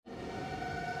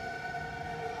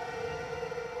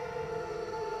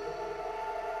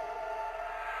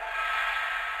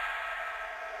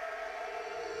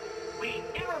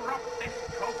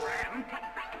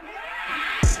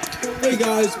Hey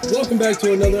guys, welcome back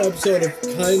to another episode of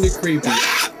Kinda Creepy.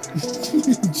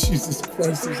 Jesus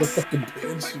Christ, there's a fucking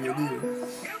banshee in here.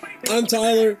 I'm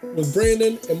Tyler with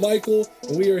Brandon and Michael,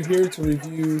 and we are here to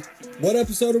review. What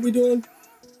episode are we doing?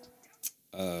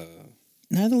 Night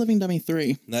of the Living Dummy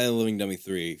 3. Night of the Living Dummy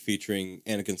 3, featuring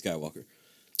Anakin Skywalker.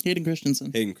 Hayden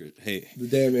Christensen. The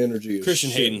damn energy is Christian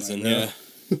shit Haydenson, right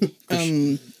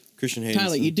yeah. Christian Haydenson.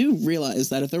 Tyler, you do realize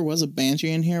that if there was a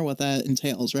banshee in here, what that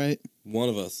entails, right? One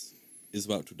of us is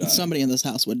about to die. Somebody in this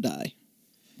house would die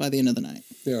by the end of the night.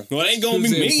 Yeah. Well, it ain't gonna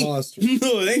be me. Imposter?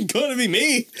 No, it ain't gonna be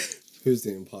me. Who's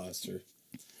the imposter?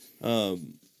 I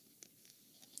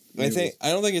think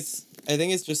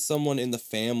it's just someone in the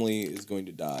family is going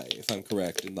to die, if I'm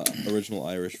correct, in the original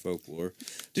Irish folklore.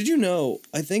 Did you know,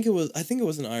 I think it was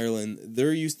in Ireland,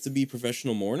 there used to be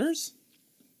professional mourners?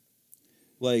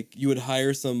 Like, you would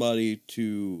hire somebody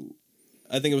to,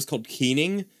 I think it was called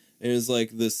keening, and it was like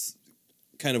this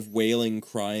kind of wailing,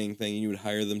 crying thing, and you would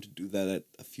hire them to do that at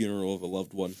a funeral of a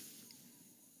loved one.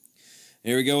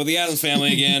 Here we go with the Addams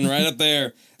Family again, right up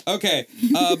there. Okay,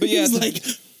 but yeah. It's like,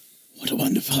 what a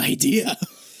wonderful idea.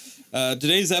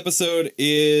 Today's episode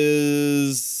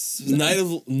is Night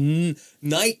of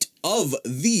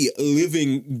the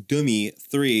Living Dummy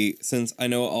 3, since I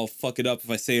know I'll fuck it up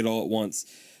if I say it all at once.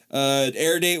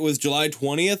 Air date was July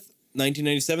 20th,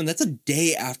 1997. That's a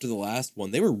day after the last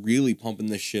one. They were really pumping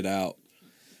this shit out.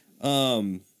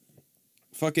 Fucking,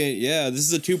 yeah, this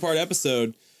is a 2-part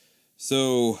episode,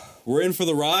 so we're in for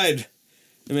the ride.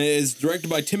 I mean, it's directed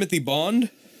by Timothy Bond.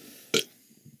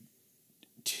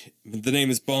 The name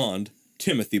is Bond.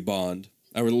 Timothy Bond.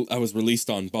 I was released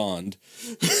on Bond.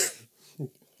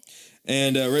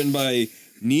 And written by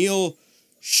Neil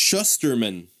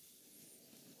Shusterman.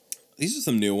 These are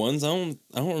some new ones. I don't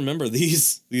remember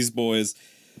these boys.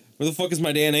 Where the fuck is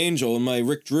my Dan Angel and my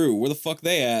Rick Drew? Where the fuck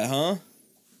they at, huh?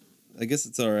 I guess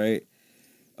it's alright.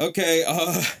 Okay,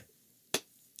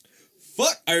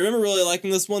 fuck! I remember really liking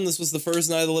this one. This was the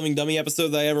first Night of the Living Dummy episode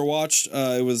that I ever watched.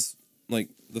 It was, like,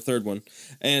 the third one.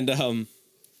 And,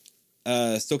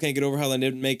 still can't get over how they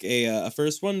didn't make a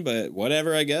first one, but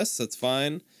whatever, I guess. That's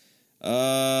fine.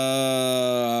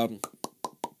 Alright,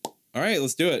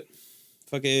 let's do it.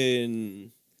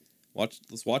 Fucking...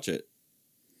 Let's watch it.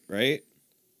 Right?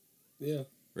 Yeah.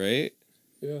 Right?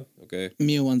 Yeah. Okay.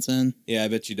 Mia wants in. Yeah, I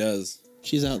bet she does.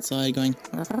 She's outside going...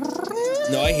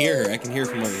 No, I hear her. I can hear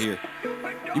her from over here.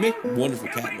 You make wonderful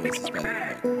cat noises, by the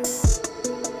way.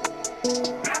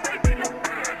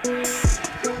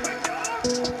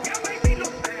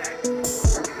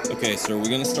 Okay, so we're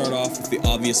going to start off with the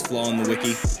obvious flaw in the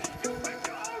wiki.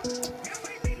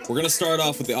 We're going to start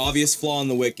off with the obvious flaw in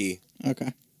the wiki. Okay.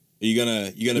 Are you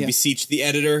gonna Yeah. beseech the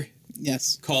editor?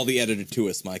 Yes. Call the editor to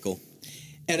us, Michael.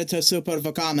 Editor super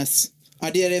vocamus.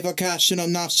 Adire vocationum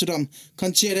nostrum.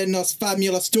 Concede nos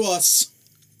famulus tuos.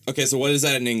 Okay, so what is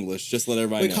that in English? Just let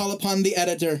everybody We know. call upon the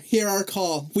editor. Hear our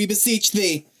call. We beseech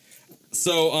thee.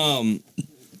 So,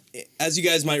 as you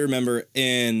guys might remember,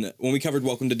 when we covered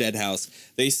Welcome to Dead House,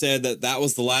 they said that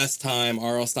was the last time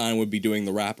R.L. Stine would be doing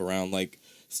the wraparound, like,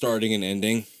 starting and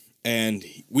ending. And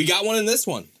we got one in this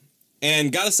one.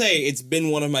 And gotta say, it's been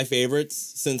one of my favorites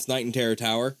since Night in Terror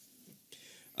Tower.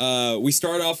 We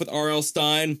start off with R.L.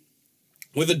 Stine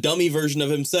with a dummy version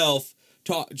of himself,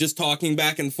 just talking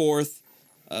back and forth.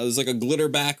 There's like a glitter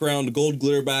background, gold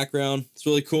glitter background. It's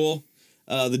really cool.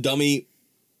 The dummy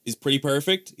is pretty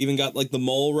perfect. Even got like the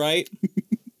mole right.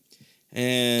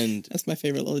 And That's my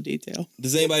favorite little detail.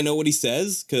 does anybody know what he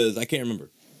says? Because I can't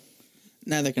remember.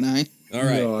 Neither can I. All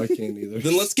right. No, I can't either.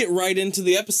 Then let's get right into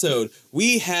the episode.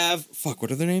 We have... Fuck, what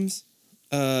are their names?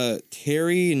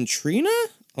 Terry and Trina?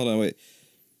 Hold on, wait.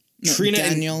 No, Trina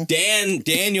Daniel. and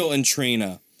Daniel and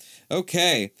Trina.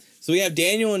 Okay. So we have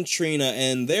Daniel and Trina,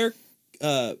 and they're...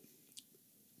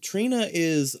 Trina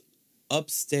is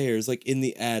upstairs, like in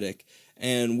the attic.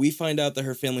 And we find out that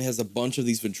her family has a bunch of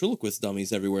these ventriloquist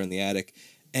dummies everywhere in the attic.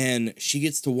 And she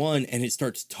gets to one, and it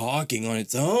starts talking on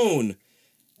its own.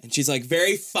 And she's like,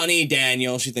 very funny,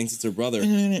 Daniel. She thinks it's her brother.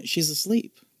 No, she's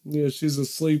asleep. Yeah, she's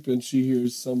asleep and she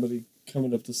hears somebody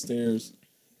coming up the stairs.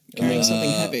 Carrying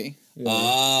something heavy. Yeah.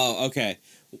 Oh, okay.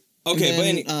 Okay,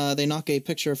 And but then, they knock a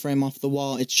picture frame off the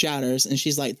wall. It shatters, and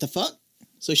she's like, "The fuck?"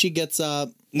 So she gets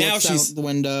up, Now looks she's- out the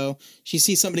window. She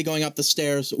sees somebody going up the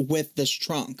stairs with this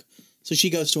trunk. So she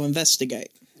goes to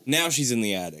investigate. now she's in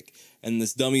the attic. And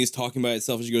this dummy is talking by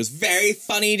itself, and she goes, very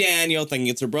funny, Daniel, thinking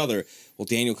it's her brother. Well,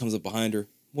 Daniel comes up behind her.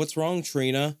 What's wrong,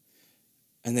 Trina?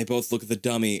 And they both look at the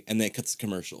dummy, and then it cuts the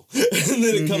commercial. And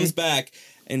then it comes back,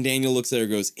 and Daniel looks at her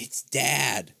and goes, it's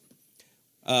Dad.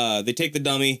 They take the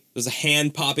dummy. There's a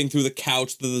hand popping through the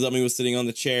couch that the dummy was sitting on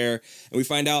the chair. And we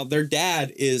find out their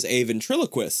dad is a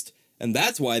ventriloquist. And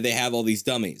that's why they have all these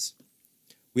dummies.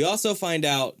 We also find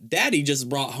out Daddy just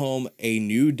brought home a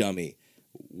new dummy.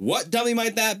 What dummy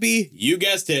might that be? You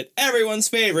guessed it. Everyone's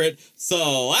favorite,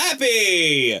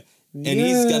 Slappy! And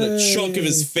he's got a chunk of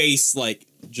his face, like,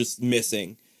 just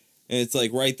missing. And it's,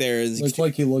 like, right there. Looks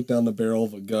like he looked down the barrel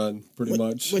of a gun, pretty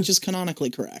much. Which is canonically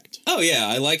correct. Oh, yeah.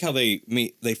 I like how they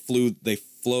made that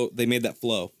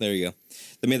flow. There you go.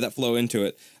 They made that flow into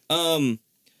it.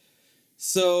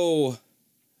 So...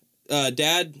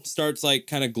 Dad starts, like,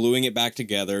 kind of gluing it back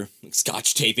together, like,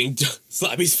 scotch taping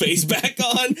Slappy's face back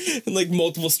on, and, like,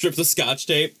 multiple strips of scotch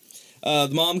tape. The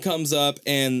mom comes up,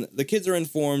 and the kids are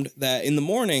informed that in the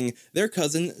morning, their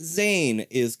cousin Zane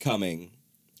is coming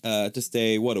to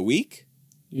stay, what, a week?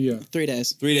 Yeah. 3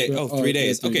 days. 3 days. Yeah, Oh, 3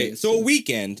 days. 3 Okay, days, so a yeah.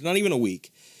 weekend, not even a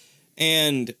week.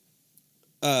 And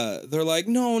they're like,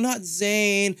 no, not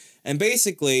Zane. And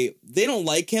basically, they don't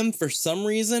like him for some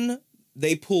reason.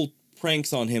 They pull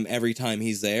pranks on him every time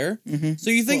he's there. Mm-hmm.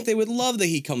 So you think they would love that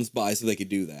he comes by so they could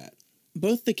do that.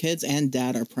 Both the kids and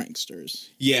Dad are pranksters.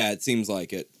 Yeah, it seems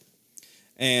like it.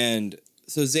 And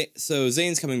so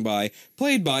Zane's coming by,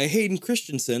 played by Hayden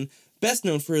Christensen, best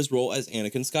known for his role as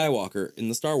Anakin Skywalker in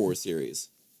the Star Wars series.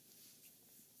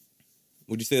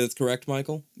 Would you say that's correct,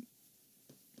 Michael?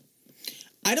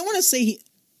 I don't want to say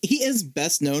he is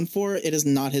best known for it. It is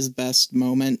not his best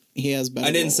moment. He has better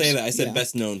I didn't roles. say that. I said Yeah.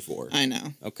 best known for. I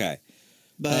know. Okay.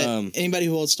 But anybody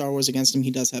who holds Star Wars against him,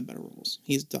 he does have better roles.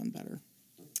 He's done better.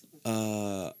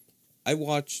 I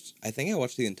think I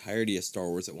watched the entirety of Star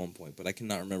Wars at one point, but I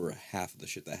cannot remember half of the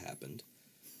shit that happened.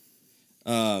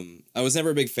 I was never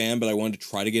a big fan, but I wanted to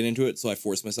try to get into it, so I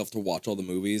forced myself to watch all the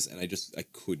movies, and I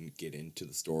couldn't get into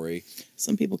the story.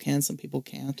 Some people can, some people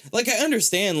can't. Like, I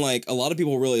understand, like, a lot of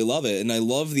people really love it, and I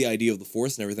love the idea of the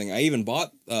Force and everything. I even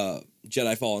bought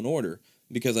Jedi Fallen Order,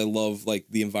 because I love, like,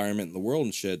 the environment and the world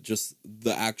and shit. Just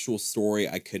the actual story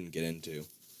I couldn't get into.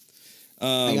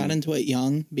 I got into it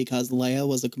young because Leia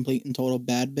was a complete and total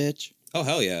bad bitch. Oh,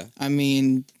 hell yeah. I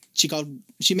mean, she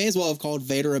may as well have called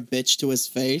Vader a bitch to his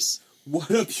face. What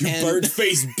up, you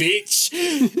bird-faced bitch?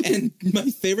 And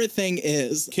my favorite thing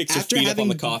is... Kicks her feet up on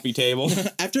the coffee table.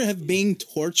 After being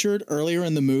tortured earlier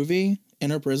in the movie,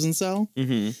 in her prison cell,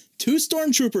 2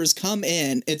 stormtroopers come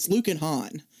in. It's Luke and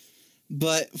Han.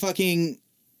 But fucking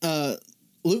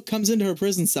Luke comes into her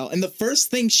prison cell, and the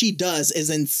first thing she does is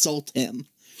insult him.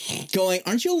 Going,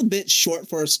 aren't you a bit short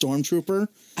for a stormtrooper?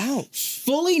 Ouch.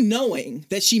 Fully knowing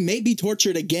that she may be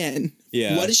tortured again.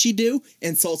 Yeah. What does she do?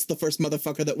 Insults the first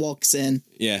motherfucker that walks in.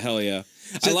 Yeah, hell yeah.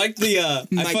 I liked the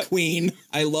My queen.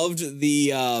 I loved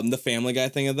the Family Guy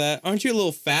thing of that. Aren't you a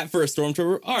little fat for a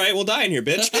stormtrooper? All right, we'll die in here,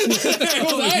 bitch.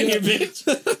 We'll die in here,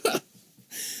 bitch.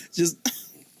 Just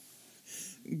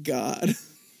God.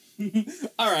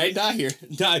 All right, die here.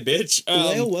 Die, bitch.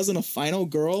 Leia wasn't a final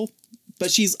girl, but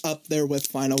she's up there with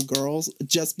final girls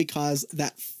just because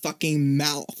that fucking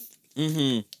mouth.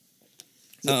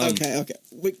 Okay.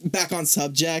 Back on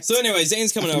subject. So anyway,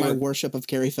 Zane's coming After over. my worship of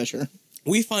Carrie Fisher.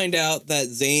 We find out that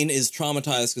Zane is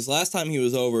traumatized because last time he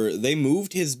was over, they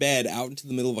moved his bed out into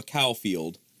the middle of a cow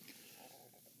field.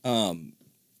 And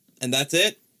that's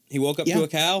it. He woke up to a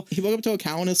cow. He woke up to a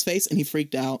cow in his face and he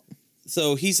freaked out.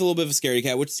 So he's a little bit of a scaredy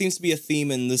cat, which seems to be a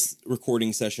theme in this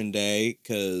recording session day.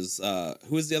 Because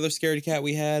who was the other scaredy cat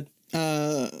we had?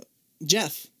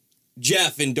 Jeff.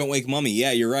 Jeff in Don't Wake Mummy.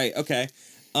 Yeah, you're right. Okay.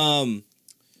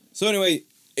 So anyway,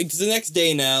 it's the next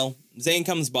day now. Zane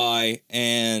comes by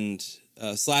and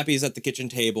Slappy's at the kitchen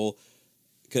table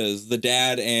because the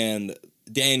dad and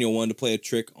Daniel wanted to play a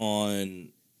trick on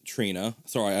Trina.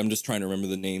 Sorry, I'm just trying to remember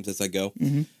the names as I go.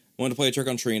 Wanted to play a trick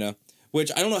on Trina,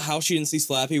 which I don't know how she didn't see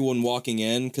Slappy when walking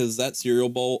in because that cereal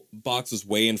bowl box was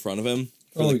way in front of him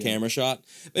for the camera shot.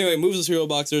 But anyway, moves the cereal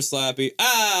box. There's Slappy.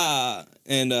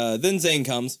 And then Zane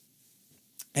comes,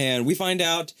 and we find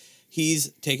out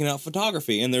he's taking out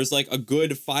photography, and there's like a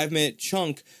good 5-minute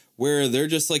chunk where they're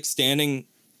just like standing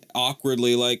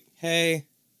awkwardly, like, "Hey,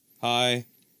 hi,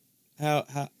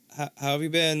 how have you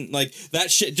been?" Like that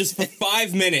shit just for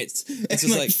 5 minutes. It's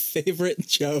just my like favorite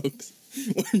jokes.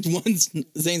 Once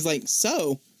Zane's like,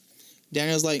 "So,"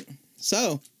 Daniel's like,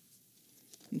 "So,"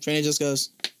 and Trina just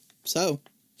goes, "So."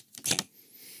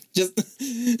 Just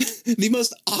the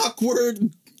most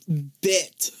awkward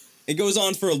bit. it goes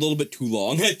on for a little bit too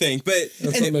long, I think, but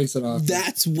That's what makes it awkward.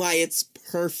 That's why it's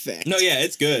perfect. no, yeah,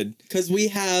 it's good. Because we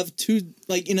have two,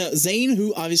 like, Zane,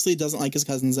 who obviously doesn't like his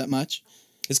cousins that much.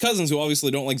 His cousins, who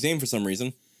obviously don't like Zane for some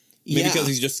reason, maybe because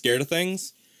he's just scared of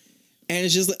things. And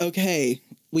it's just like, okay,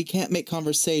 we can't make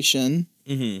conversation.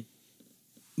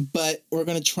 but we're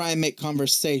going to try and make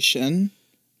conversation.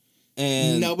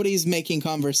 And Nobody's making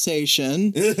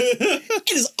conversation.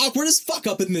 It is awkward as fuck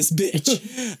up in this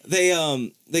bitch.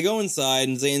 they go inside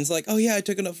and Zane's like, oh yeah, I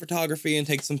took enough photography and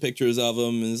take some pictures of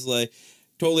him, and is like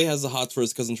totally has the hots for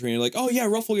his cousin Trina. Like, oh yeah,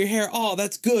 ruffle your hair. Oh,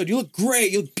 that's good. You look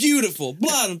great. You look beautiful.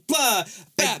 Blah blah.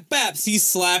 Bap bap. He's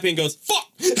slapping and goes, fuck.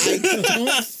 I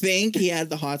don't think he had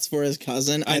the hots for his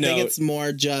cousin. I think it's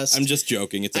more just. I'm just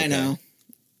joking. It's okay. I know.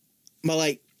 But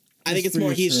like, I think it's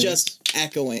more he's just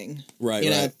echoing. Right, you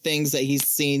know, right. things that he's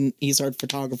seen, he's heard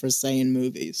photographers say in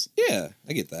movies. Yeah,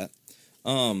 I get that.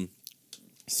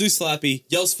 Sue Slappy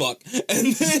yells fuck.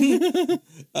 And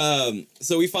then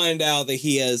so we find out that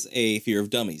he has a fear of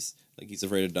dummies. Like he's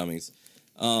afraid of dummies.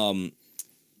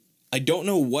 I don't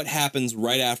know what happens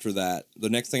right after that. The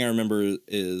next thing I remember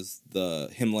is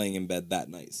him laying in bed that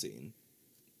night scene.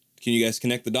 Can you guys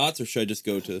connect the dots, or should I just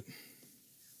go to...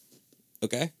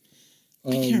 Okay.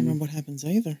 I can't remember what happens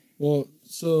either. Well,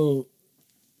 so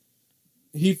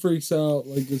he freaks out,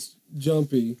 like it's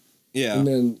jumpy. Yeah. And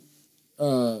then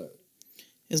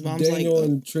His mom's Daniel like,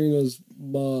 and Trina's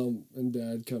mom and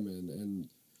dad come in and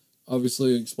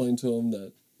obviously explain to him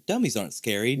that Dummies aren't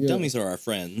scary. Yeah. Dummies are our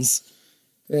friends.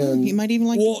 and he might even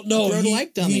like grow to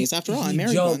like dummies. After all, I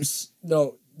married one.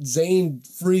 No, Zane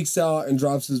freaks out and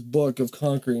drops his book of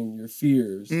Conquering Your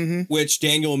Fears. Mm-hmm. Which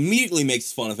Daniel immediately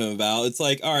makes fun of him about. It's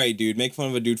like, all right, dude, make fun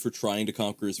of a dude for trying to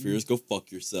conquer his fears. Go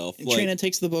fuck yourself. And Like, Trina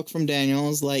takes the book from Daniel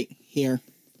and is like, here.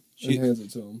 And hands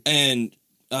it to him. and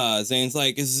Zane's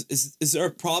like, is there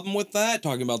a problem with that?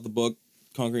 Talking about the book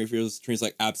Conquering Your Fears. Trina's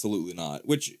like, absolutely not.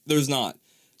 Which there's not.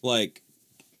 Like,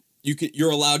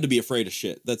 you're allowed to be afraid of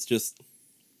shit. That's just...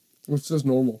 It's just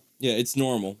normal. Yeah, it's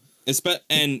normal.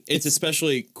 And it's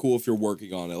especially cool if you're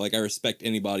working on it. Like, I respect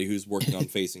anybody who's working on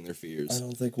facing their I fears.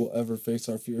 don't think we'll ever face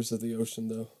our fears of the ocean,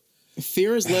 though.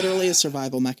 Fear is literally a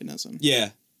survival mechanism. Yeah,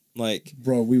 like...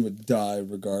 Bro, we would die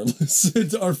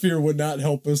regardless. Our fear would not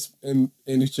help us in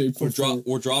any shape or form.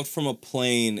 We're dropped from a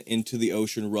plane into the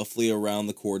ocean roughly around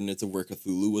the coordinates of where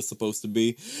Cthulhu was supposed to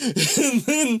be. And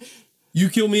then... You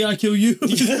kill me, I kill you.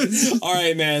 All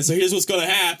right, man, so here's what's going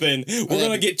to happen. We're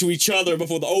going to get to each other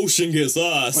before the ocean gets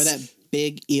us. Or that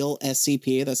big eel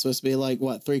SCP that's supposed to be like,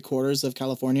 what, 3/4 of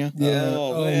California? Yeah.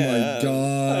 Oh, my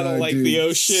god. I don't like dude, the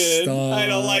ocean. Stop. I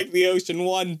don't like the ocean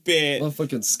one bit. My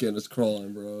fucking skin is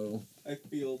crawling, bro. I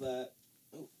feel that.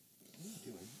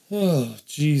 Oh,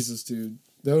 Jesus, dude.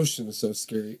 The ocean is so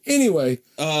scary. Anyway,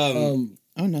 Oh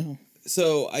no.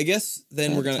 So I guess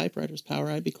then we're going to... Typewriter's power,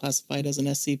 I'd be classified as an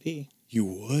SCP. You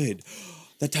would.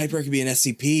 That typewriter could be an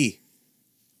SCP.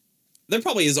 There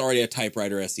probably is already a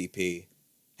typewriter SCP.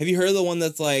 Have you heard of the one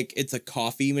that's like, it's a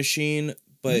coffee machine,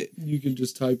 but you can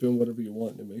just type in whatever you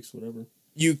want and it makes whatever.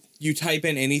 you type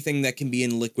in anything that can be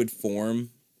in liquid form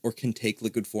or can take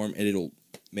liquid form and it'll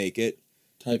make it?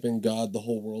 Type in God, the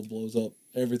whole world blows up.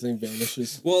 Everything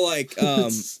vanishes. Well, like,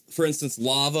 for instance,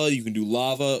 lava, you can do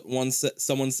lava.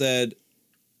 Someone said,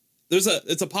 there's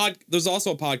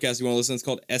also a podcast you want to listen to. It's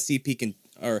called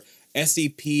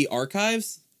SCP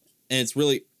Archives, and it's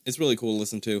really cool to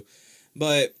listen to.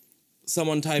 But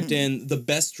someone typed in the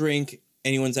best drink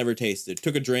anyone's ever tasted.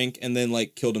 Took a drink and then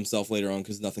like killed himself later on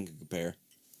because nothing could compare.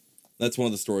 That's one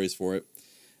of the stories for it.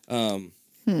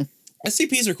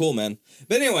 SCPs are cool, man.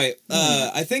 But anyway,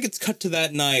 I think it's cut to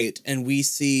that night, and we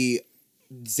see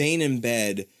Zane in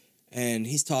bed. And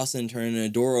he's tossing and turning, and a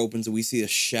door opens, and we see a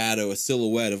shadow, a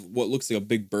silhouette of what looks like a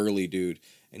big burly dude.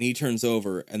 And he turns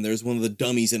over, and there's one of the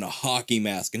dummies in a hockey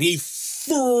mask, and he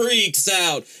freaks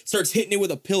out, starts hitting it with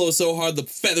a pillow so hard the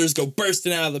feathers go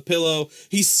bursting out of the pillow.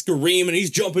 He's screaming, he's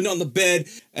jumping on the bed,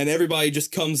 and everybody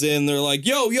just comes in. They're like,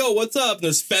 yo, what's up? And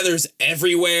there's feathers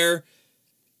everywhere.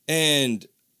 And,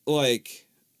 like,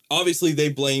 obviously they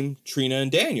blame Trina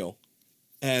and Daniel.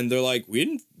 And they're like,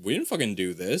 we didn't fucking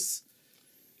do this.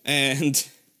 And,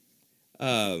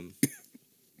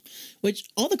 which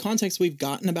all the context we've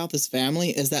gotten about this family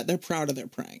is that they're proud of their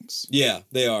pranks. yeah,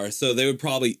 they are. So they would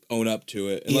probably own up to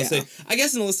it. Unless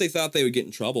they thought they would get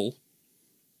in trouble.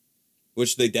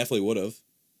 Which they definitely would have.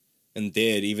 And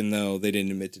did, even though they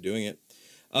didn't admit to doing it.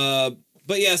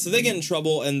 But yeah, so they get in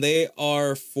trouble and they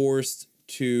are forced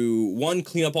to, one,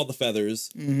 clean up all the feathers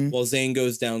while Zane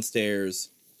goes downstairs.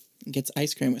 Gets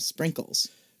ice cream with sprinkles.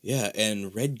 Yeah,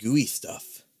 and red gooey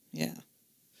stuff. Yeah.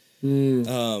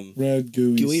 Red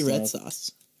gooey stuff. Red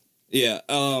sauce. Yeah,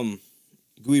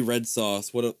 gooey red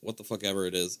sauce. What the fuck ever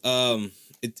it is.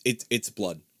 It's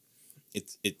blood.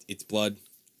 It's blood.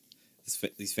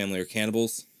 These family are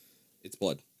cannibals. It's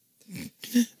blood.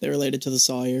 They're related to the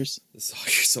Sawyers. The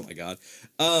Sawyers. Oh my god.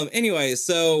 Anyway,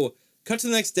 so cut to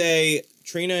the next day.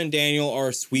 Trina and Daniel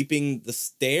are sweeping the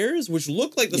stairs, which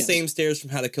look like the same stairs from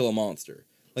How to Kill a Monster.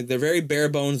 Like, they're very bare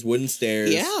bones wooden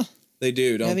stairs. Yeah. They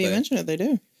do, don't they? Have you mentioned it? They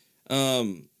do.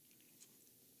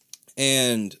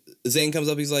 And Zane comes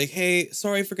up. He's like, "Hey,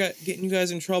 sorry for getting you guys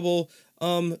in trouble.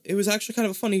 It was actually kind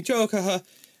of a funny joke, haha."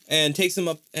 And takes him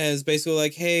up as basically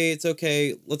like, "Hey, it's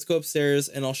okay. Let's go upstairs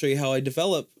and I'll show you how I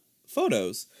develop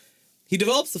photos." He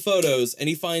develops the photos and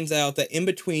he finds out that in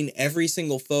between every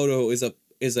single photo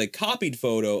is a copied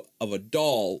photo of a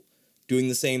doll doing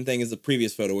the same thing as the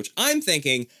previous photo, which I'm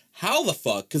thinking, how the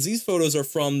fuck? Because these photos are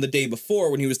from the day before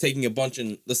when he was taking a bunch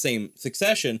in the same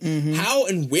succession. Mm-hmm. How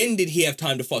and when did he have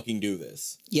time to fucking do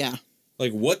this? Yeah.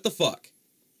 Like, what the fuck?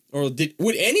 Or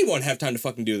would anyone have time to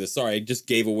fucking do this? Sorry, I just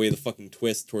gave away the fucking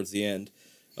twist towards the end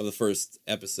of the first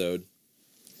episode.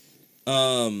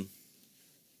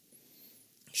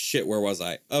 Shit, where was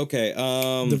I? Okay,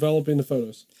 Developing the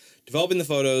photos. Developing the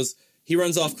photos. He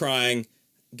runs off crying.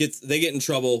 They get in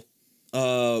trouble.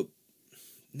 Then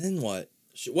what?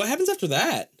 What happens after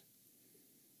that?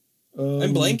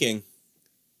 I'm blanking.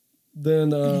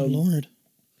 Then, Oh, Lord.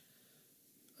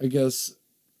 I guess,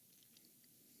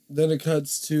 then it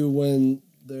cuts to when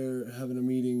they're having a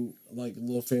meeting, like a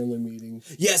little family meeting.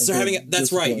 Yes, they're having. That's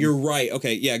discipline. right. You're right.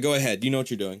 Okay, yeah. Go ahead. You know what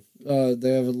you're doing.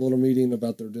 They have a little meeting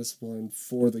about their discipline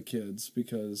for the kids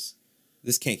because,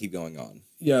 This can't keep going on.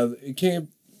 yeah, it can't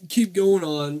keep going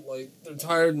on. Like, they're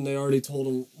tired and they already told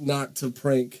them not to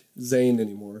prank Zane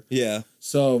anymore. Yeah.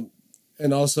 So,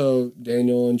 and also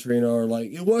Daniel and Trina are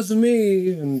like, it wasn't me,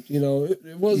 and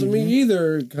it wasn't me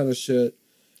either, kind of shit.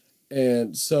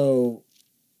 And so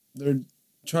they're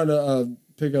trying to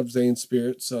pick up Zane's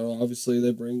spirit. So obviously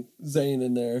they bring Zane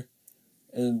in there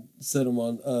and set him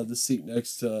on the seat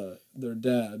next to their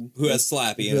dad, Who has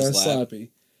Slappy in who his has lap. Slappy.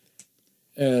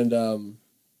 And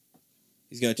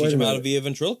He's gonna teach Wait a him how to minute. be a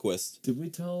ventriloquist. did we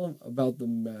tell him about the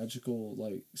magical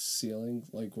ceiling,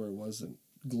 where it wasn't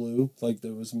glue,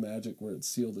 there was magic where it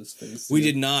sealed his face? We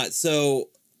did not. So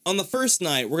on the first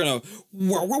night, we're gonna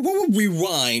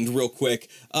rewind real quick.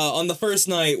 On the first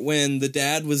night, when the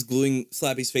dad was gluing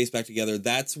Slappy's face back together,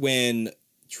 that's when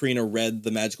Trina read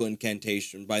the magical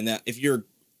incantation. By now, if you're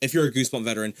a Goosebump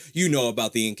veteran, you know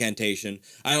about the incantation.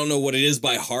 I don't know what it is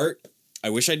by heart.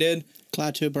 I wish I did.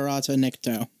 Klaatu Barata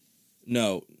Nikto.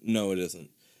 No, it isn't.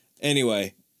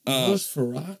 Anyway,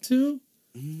 Nosferatu?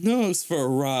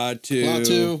 Nosferatu.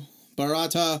 Klaatu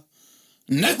Barata.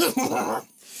 No.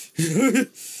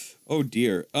 Oh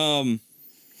dear. And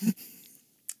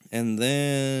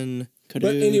then But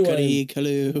anyway-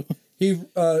 Kalu. He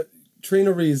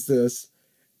Trina reads this,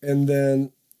 and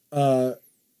then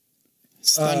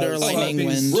Thunder, lightning,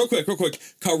 Slappy's- wind. real quick.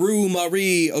 Karu,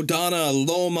 Marie, Odana,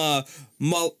 Loma,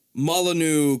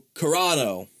 Molanu,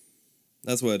 Karano.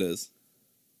 That's what it is.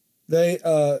 they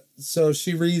so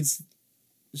she reads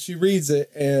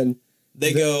it, and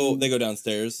They go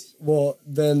downstairs.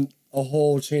 then a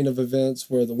whole chain of events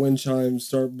where the wind chimes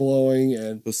start blowing,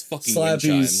 and Those fucking wind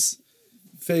chimes. Slappy's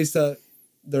face that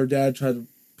their dad tried to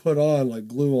put on, like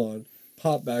glue on,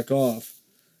 popped back off,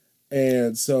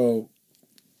 and so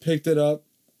picked it up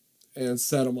and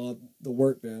set him on the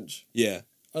workbench. Yeah.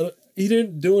 He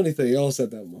didn't do anything else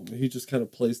at that moment. He just kind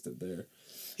of placed it there.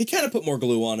 He kind of put more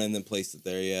glue on it and then placed it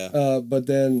there, yeah. But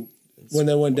then when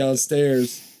they went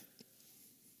downstairs,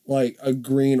 a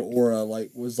green aura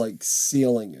was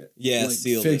sealing it. Yeah,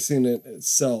 sealed it. fixing it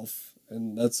itself.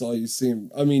 And that's all you see.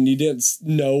 I mean, you didn't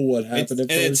know what happened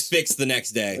at and it's first. fixed the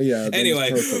next day. Yeah, then Anyway,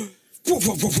 it's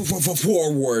perfect.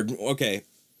 forward. Okay.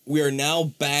 We are now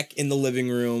back in the living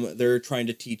room. They're trying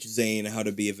to teach Zane how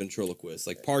to be a ventriloquist.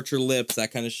 Like, part your lips,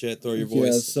 that kind of shit. Throw your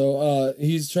voice. Yeah, so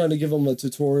he's trying to give him a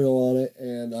tutorial on it,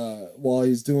 and while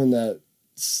he's doing that,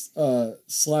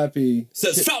 Slappy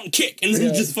Says fountain kick, and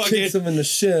then just fucking... kicks him in the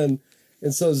shin,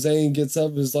 and so Zane gets up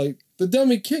and is like, the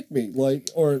dummy kicked me,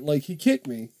 he kicked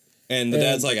me. And the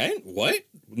dad's like, what?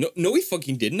 No, he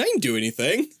fucking didn't. I didn't do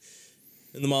anything.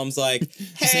 And the mom's like,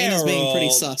 Zane is being pretty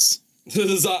sus.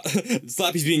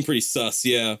 Slappy's being pretty sus,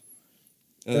 yeah.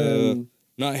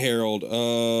 Not Harold.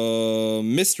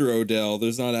 Mr. Odell.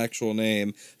 There's not an actual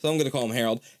name. So I'm going to call him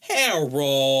Harold.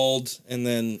 Harold! And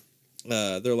then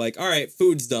they're like, all right,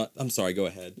 food's done. I'm sorry, go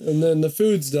ahead. And then the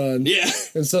food's done. Yeah.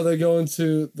 And so they go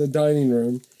into the dining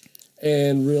room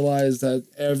and realize that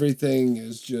everything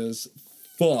is just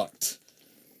fucked.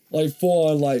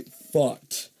 Full on,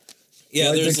 fucked.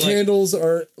 Yeah, there's the candles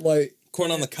are,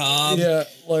 corn on the cob. yeah,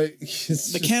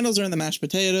 The candles are in the mashed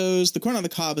potatoes. The corn on the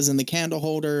cob is in the candle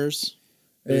holders.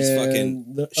 There's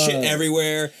and fucking shit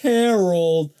everywhere.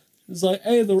 Harold is like,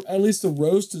 hey, at least the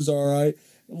roast is all right.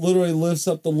 Literally lifts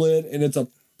up the lid, and it's a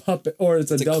puppet, or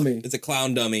it's a dummy. It's a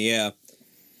clown dummy, yeah.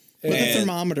 With a And-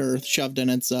 thermometer shoved in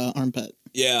its armpit.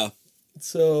 Yeah.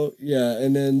 So yeah,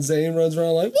 and then Zane runs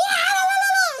around like,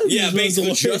 Yeah, Just runs basically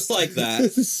away. just like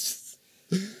that.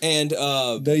 And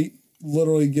They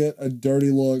literally get a dirty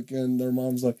look, and their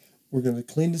mom's like, "We're gonna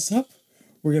clean this up.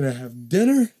 We're gonna have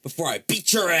dinner before I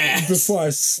beat your ass. before I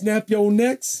snap your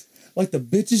necks like the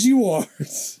bitches you are."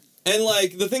 And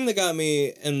like the thing that got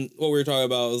me and what we were talking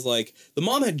about was like the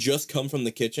mom had just come from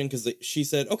the kitchen because she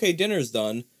said, "Okay, dinner's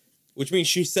done," which means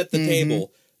she set the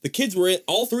table. The kids were in.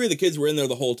 All three of the kids were in there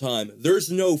the whole time.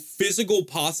 There's no physical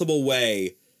possible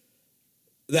way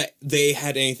that they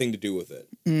had anything to do with it.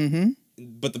 Mm-hmm.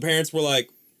 But the parents were like,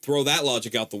 "Throw that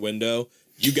logic out the window.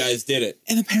 You guys did it."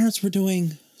 And the parents were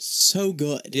doing so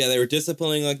good. Yeah, they were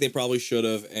disciplining like they probably should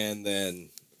have, and then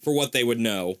for what they would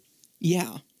know.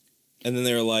 Yeah. And then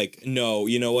they were like, "No,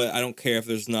 you know what? I don't care if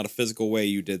there's not a physical way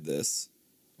you did this."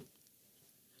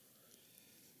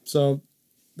 So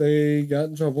they got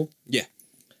in trouble, Yeah.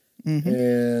 Mm-hmm.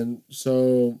 and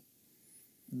so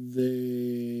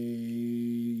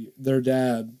their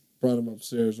dad brought him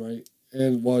upstairs, right?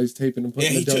 And while he's taping and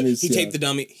putting Yeah, the dummies, he taped the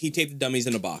dummy. He taped the dummies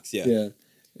in a box. Yeah. Yeah.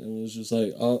 And it was just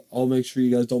like, I'll make sure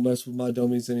you guys don't mess with my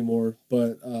dummies anymore.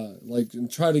 But,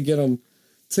 and try to get them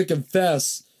to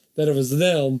confess that it was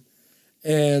them.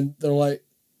 And they're like,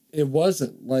 it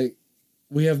wasn't. Like,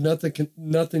 we have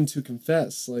nothing to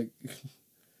confess. Like,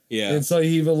 Yeah. and so he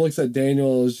even looks at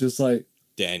Daniel and is just like,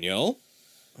 Daniel,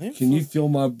 can you feel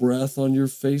my breath on your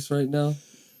face right now?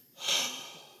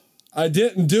 I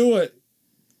didn't do it.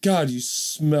 God, you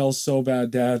smell so bad,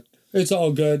 Dad. It's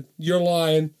all good. You're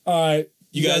lying. All right.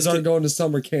 You guys aren't going to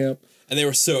summer camp. And they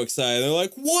were so excited. They're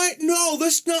like, "What? No,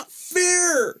 that's not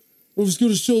fair." I was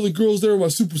going to show the girls there my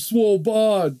super swole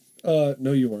bod.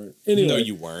 No, you weren't. Anyway. No,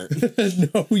 you weren't.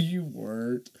 No, you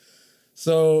weren't.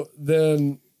 So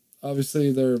then,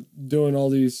 obviously, they're doing all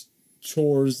these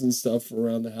chores and stuff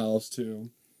around the house, too.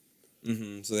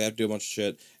 So they have to do a bunch of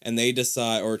shit. And they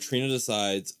decide, or Trina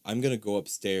decides, I'm going to go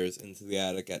upstairs into the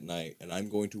attic at night, and I'm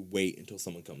going to wait until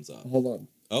someone comes up. Hold on.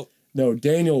 Oh. No,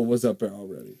 Daniel was up there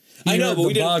already. I know, but the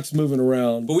we didn't- box moving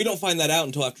around. But we don't find that out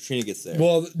until after Trina gets there.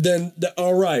 Well, then,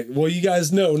 all right. Well, you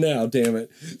guys know now, damn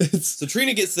it. It's So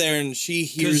Trina gets there, and she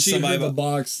because hears she somebody... heard the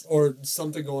box or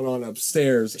something going on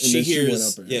upstairs, and then she went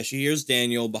up there. Yeah, she hears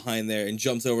Daniel behind there and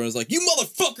jumps over and is like, "You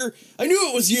motherfucker! I knew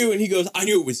it was you!" And he goes, "I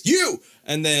knew it was you!"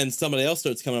 And then somebody else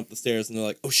starts coming up the stairs, and they're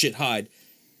like, "Oh shit, hide!"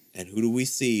 And who do we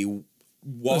see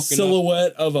walking A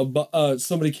silhouette of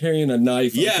somebody carrying a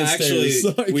knife. Yeah, up the actually,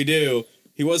 stairs. Like, we do.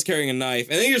 He was carrying a knife,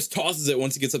 and then he just tosses it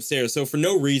once he gets upstairs. So for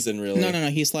no reason, really. No.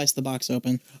 He sliced the box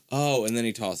open. Oh, and then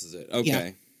he tosses it.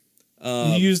 Okay.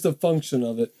 you use the function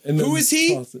of it. And then Who is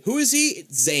he? toss it. Who is he?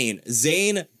 It's Zane.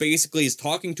 Zane basically is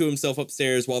talking to himself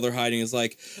upstairs while they're hiding. Is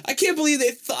like, "I can't believe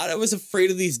they thought I was afraid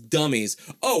of these dummies.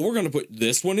 Oh, we're gonna put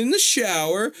this one in the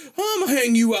shower. I'm gonna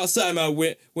hang you outside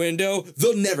my window.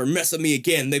 They'll never mess with me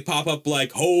again." They pop up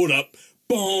like, "Hold up,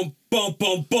 bum, bum,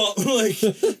 bum, bum." Like,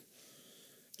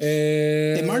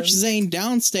 And They march Zane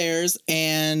downstairs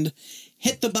and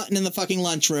hit the button in the fucking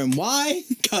lunchroom. Why?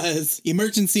 Because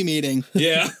emergency meeting.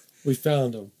 yeah. we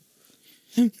found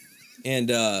him. And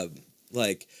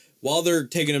like while they're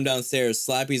taking him downstairs,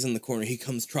 Slappy's in the corner. He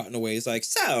comes trotting away. He's like,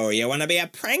 "So you want to be a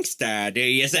prankster, do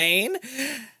you, Zane?"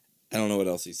 I don't know what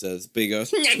else he says, but he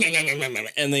goes,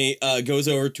 and they goes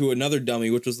over to another dummy,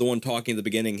 which was the one talking at the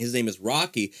beginning. His name is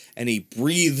Rocky, and he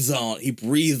breathes on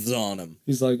him.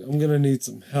 He's like, I'm gonna need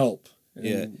some help. And,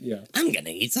 Yeah. yeah. "I'm gonna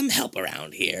need some help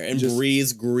around here," and Just-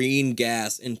 breathes green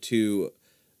gas into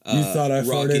You thought I farted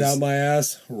Rocky's- out my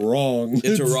ass? Wrong.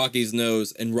 into Rocky's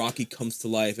nose, and Rocky comes to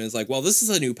life, and it's like, well, this is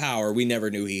a new power we never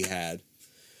knew he had.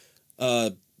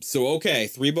 So okay,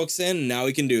 3 books in, and now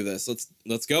we can do this.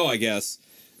 Let's go, I guess.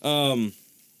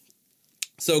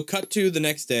 So cut to the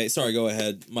next day. Sorry, go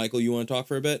ahead, Michael. You want to talk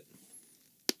for a bit?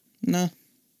 No.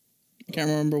 I can't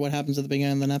remember what happens at the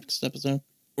beginning of the next episode.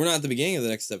 We're not at the beginning of the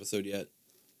next episode yet.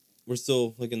 We're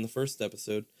still like in the first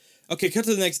episode. Okay, cut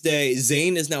to the next day.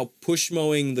 Zane is now push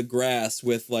mowing the grass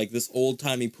with like this old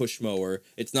timey push mower.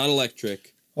 It's not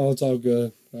electric. Oh, it's all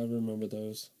good. I remember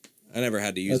those. I never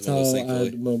had to use That's one how of those, I thankfully.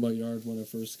 had to mow my yard when I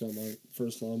first got my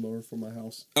first lawnmower for my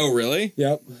house. Oh, really?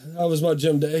 Yep, that was my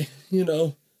gym day. You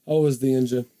know, always the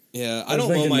engine. Yeah, I I was don't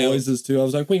mow making my own. noises too. I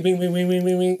was like, wing, wing, wing, wing, wing,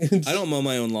 wing, wing. I don't mow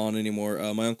my own lawn anymore.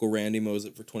 My uncle Randy mows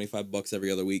it for $25 every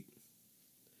other week.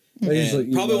 I usually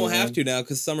And probably mow won't have mine. to now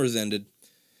because summer's ended.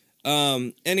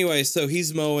 Anyway, so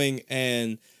he's mowing,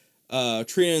 and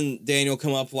Trina and Daniel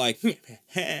come up like, "We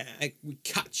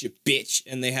caught you, bitch!"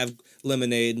 And they have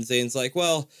lemonade, and Zane's like,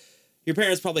 "Well, your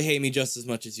parents probably hate me just as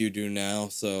much as you do now,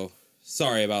 so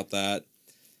sorry about that.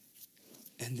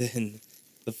 And then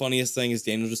the funniest thing is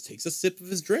Daniel just takes a sip of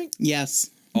his drink. Yes.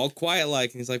 All quiet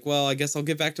like, and he's like, well, I guess I'll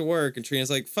get back to work. And Trina's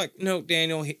like, fuck, no,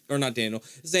 Daniel, or not Daniel,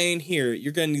 Zane, here,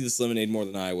 you're going to need this lemonade more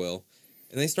than I will.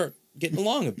 And they start getting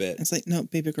along a bit. It's like, no,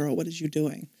 baby girl, what is you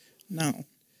doing? No.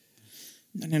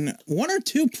 No. One or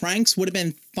two pranks would have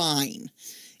been fine.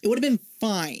 It would have been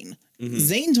fine. Mm-hmm.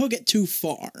 Zane took it too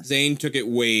far. Zane took it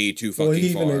way too fucking far. Well, he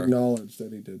even acknowledged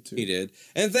that he did too. He did.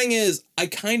 And the thing is, I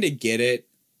kind of get it.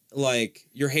 Like,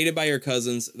 you're hated by your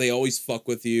cousins. They always fuck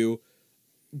with you.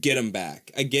 Get him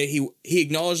back. I get he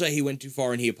acknowledged that he went too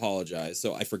far and he apologized,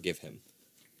 so I forgive him.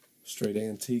 Straight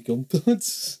antique him.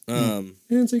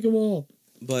 Antique them all.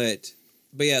 But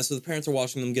yeah, so the parents are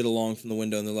watching them get along from the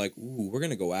window, and they're like, "Ooh, we're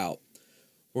gonna go out.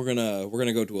 We're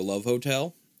gonna go to a love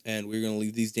hotel, and we're gonna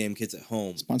leave these damn kids at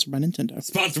home." Sponsored by Nintendo.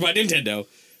 Sponsored by Nintendo.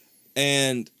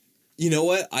 And you know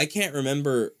what? I can't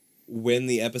remember when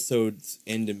the episodes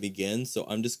end and begin, so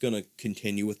I'm just gonna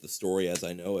continue with the story as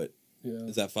I know it. Yeah.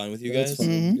 Is that fine with you That's guys? fine.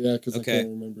 Mm-hmm. Yeah, because Okay. I can't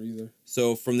remember either.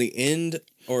 So from the end,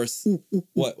 or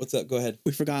what? What's up? Go ahead.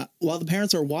 We forgot. While the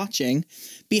parents are watching,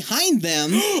 behind them,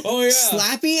 Oh yeah,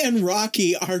 Slappy and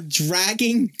Rocky are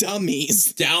dragging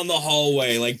dummies. down the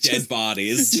hallway like dead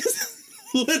bodies. Just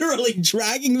literally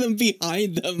dragging them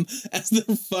behind them as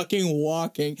they're fucking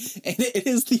walking. And it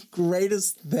is the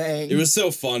greatest thing. It was so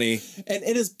funny. And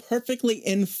it is perfectly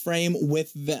in frame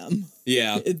with them.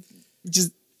 Yeah.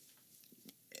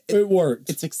 It worked.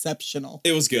 It's exceptional.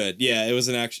 It was good. Yeah, it was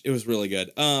it was really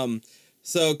good.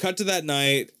 So cut to that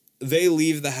night. They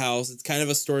leave the house. It's kind of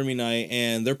a stormy night,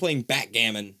 and they're playing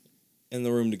backgammon in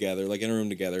the room together, like in a room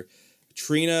together.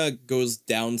 Trina goes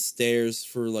downstairs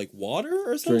for like water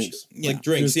or something. Drinks. Like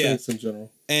drinks, Just yeah. drinks in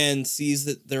general. And sees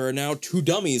that there are now two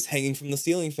dummies hanging from the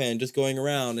ceiling fan just going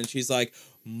around, and she's like,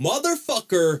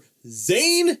 "Motherfucker,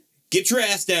 Zane, get your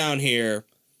ass down here."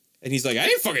 And he's like, "I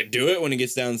didn't fucking do it," when he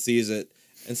gets down and sees it.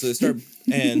 And so they start,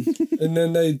 and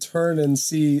then they turn and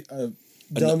see a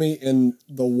dummy in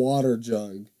the water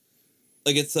jug.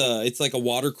 like it's like a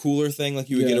water cooler thing like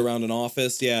you would get around an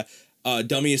office. Yeah.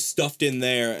 Dummy is stuffed in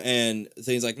there, and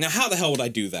Zane's like, "Now how the hell would I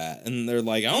do that?" And they're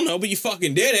like, "I don't know, but you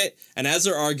fucking did it." And as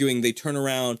they're arguing, they turn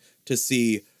around to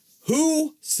see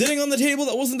who sitting on the table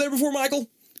that wasn't there before, Michael?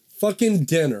 Fucking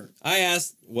dinner. I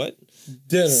asked, what?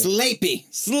 Dinner. Slappy.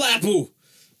 Slapoo.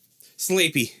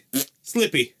 Sleepy.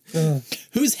 Slippy.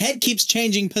 Whose head keeps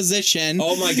changing position.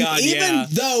 Oh my god, even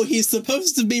though he's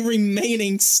supposed to be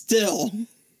remaining still.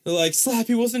 They're like,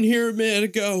 Slappy wasn't here a minute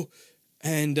ago.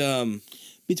 And,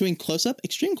 between close-up,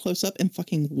 extreme close-up, and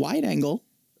fucking wide angle.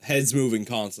 Head's moving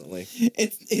constantly.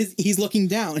 He's looking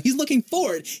down. He's looking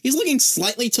forward. He's looking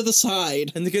slightly to the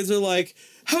side. And the kids are like,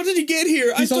 how did he get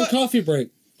here? He's on coffee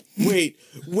break.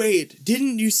 Wait,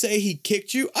 didn't you say he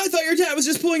kicked you? I thought your dad was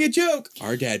just pulling a joke.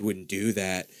 Our dad wouldn't do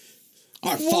that.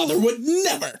 Our father would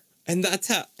never. And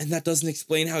that doesn't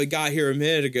explain how he got here a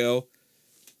minute ago.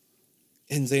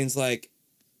 And Zane's like,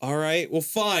 all right, well,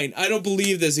 fine. I don't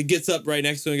believe this. He gets up right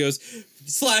next to him and goes,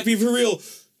 Slappy, for real,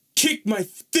 kick my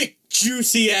thick,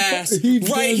 juicy ass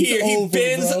right here. He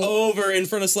bends over in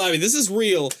front of Slappy. This is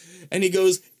real. And he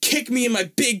goes, kick me in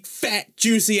my big, fat,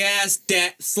 juicy ass,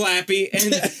 Slappy.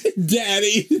 And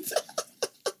Daddy.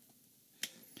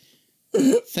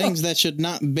 Things that should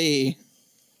not be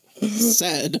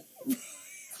said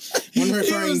when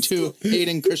referring to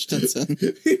Hayden Christensen.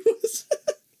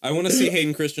 I want to see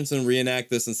Hayden Christensen reenact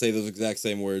this and say those exact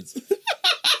same words.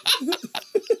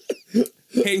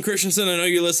 Hayden Christensen, I know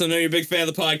you listen. I know you're a big fan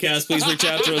of the podcast. Please reach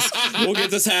out to us. We'll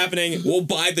get this happening. We'll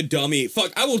buy the dummy.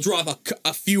 Fuck, I will drop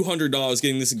a few $100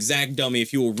 getting this exact dummy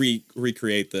if you will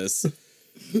recreate this.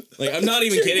 Like, I'm not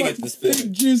even kidding at this point.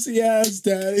 Thick, juicy ass,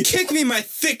 Daddy. Kick me my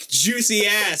thick, juicy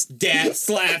ass, Dad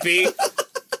Slappy.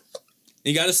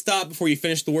 You gotta stop before you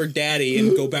finish the word daddy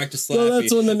and go back to Slappy. Well,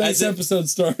 that's when the next episode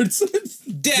starts.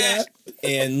 Dad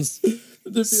ends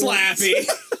Slappy.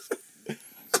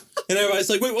 And everybody's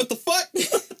like, wait, what the fuck?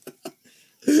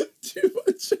 Too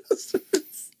much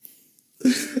essence.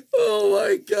 Oh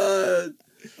my god.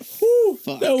 Whew,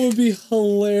 that would be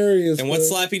hilarious. And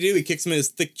what's Slappy do? He kicks him in his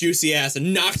thick, juicy ass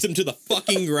and knocks him to the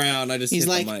fucking ground. I just hit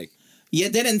the mic. You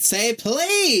didn't say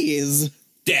please.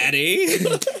 Daddy.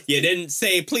 You didn't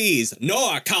say please,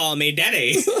 nor call me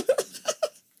daddy.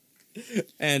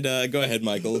 And go ahead,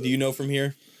 Michael. Do you know from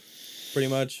here? Pretty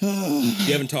much.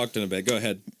 You haven't talked in a bit. Go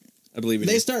ahead. I believe in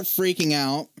you. They start freaking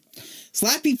out.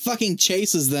 Slappy fucking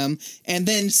chases them, and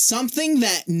then something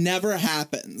that never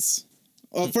happens.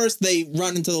 Well, first they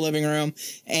run into the living room,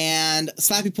 and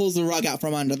Slappy pulls the rug out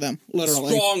from under them,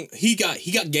 literally. Strong. He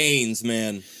got gains,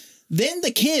 man. Then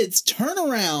the kids turn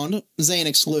around, Zane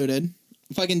excluded,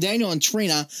 fucking Daniel and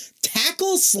Trina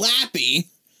tackle Slappy.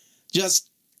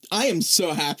 I am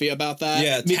so happy about that.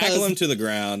 Yeah, tackle him to the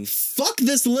ground. Fuck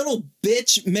this little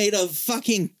bitch made of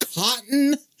fucking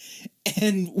cotton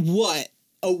and what?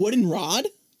 A wooden rod?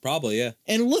 Probably, yeah.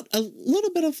 And look, a little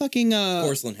bit of fucking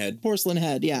Porcelain head. Porcelain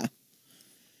head, yeah.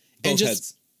 Both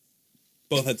heads.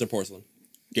 Both heads are porcelain.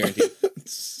 Guaranteed.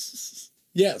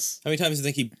 Yes. How many times do you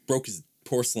think he broke his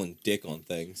porcelain dick on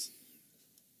things?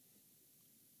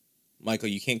 Michael,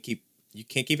 you can't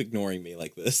keep ignoring me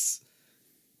like this.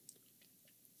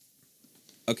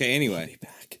 Okay, anyway. I'll be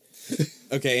back.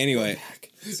 Okay, anyway.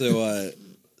 So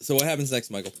what happens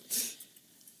next, Michael?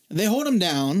 They hold him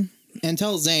down and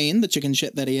tell Zane, the chicken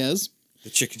shit that he is, The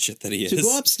chicken shit that he is. to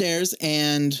go upstairs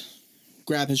and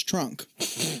grab his trunk.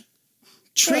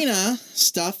 Trina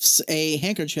stuffs a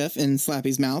handkerchief in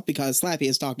Slappy's mouth because Slappy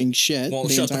is talking shit Well,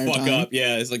 the shut entire the fuck time. up.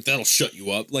 Yeah, it's like, that'll shut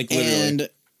you up. Like, literally. And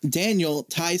Daniel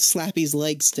ties Slappy's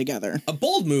legs together. A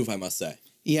bold move, I must say.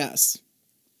 Yes.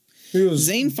 He was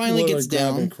Zane finally literally gets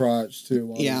down. grabbing crotch too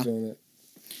while he Yeah. was doing it.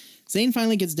 Zane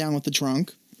finally gets down with the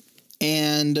trunk,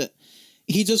 and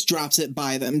he just drops it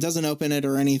by them, doesn't open it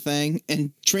or anything.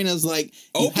 And Trina's like,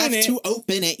 "You Open have it." to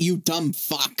open it, you dumb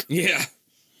fuck." Yeah.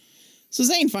 So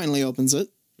Zane finally opens it.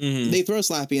 Mm-hmm. They throw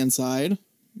Slappy inside,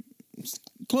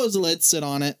 close the lid, sit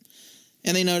on it,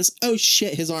 and they notice, oh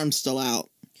shit, his arm's still out.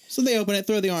 So they open it,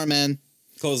 throw the arm in,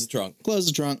 Close the trunk. close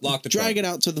the trunk, Lock the drag trunk. it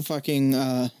out to the fucking,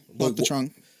 lock the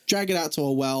trunk, drag it out to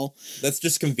a well, That's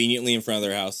just conveniently in front of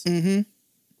their house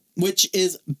which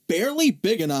is barely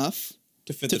big enough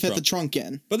to fit to the fit trunk. the trunk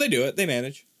in. But they do it. They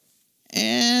manage.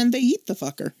 And they eat the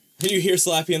fucker. And you hear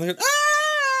Slappy and they're like, ah!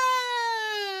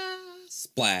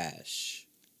 Splash.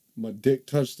 My dick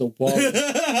touched the wall.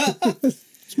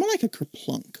 It's more like a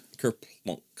kerplunk.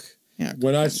 Kerplunk. Yeah.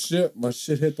 When I shit, my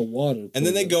shit hit the water. And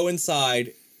then they go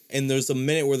inside, and there's a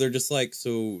minute where they're just like,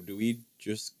 so do we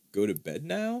just go to bed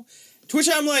now? To which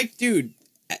I'm like, dude,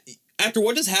 after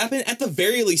what just happened, at the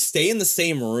very least, stay in the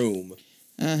same room.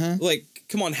 Uh-huh. Like,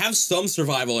 come on, have some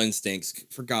survival instincts,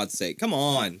 for God's sake. Come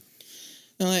on.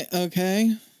 They're like,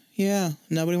 okay, yeah.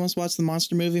 Nobody wants to watch the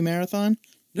monster movie marathon?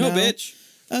 No, bitch.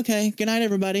 Okay, good night,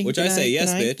 everybody. Which Good I night, say,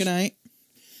 yes, good night, bitch. Good night.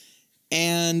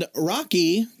 And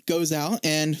Rocky goes out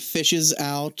and fishes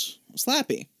out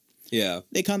Slappy. Yeah.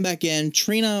 They come back in.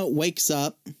 Trina wakes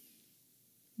up.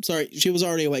 Sorry, she was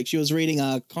already awake. She was reading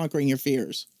Conquering Your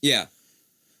Fears. Yeah.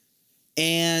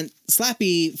 And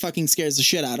Slappy fucking scares the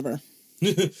shit out of her.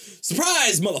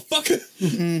 Surprise, motherfucker!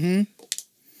 Mm-hmm.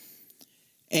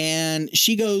 And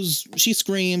she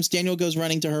screams. Daniel goes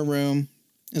running to her room.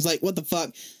 It's like, what the fuck?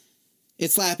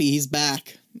 It's Slappy. He's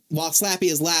back. While Slappy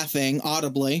is laughing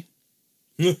audibly.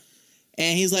 And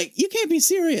he's like, you can't be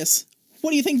serious. What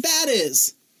do you think that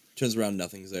is? Turns around,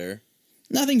 nothing's there.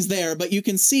 Nothing's there, but you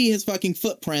can see his fucking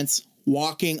footprints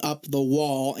walking up the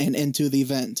wall and into the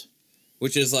vent.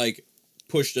 Which is like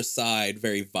pushed aside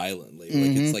very violently.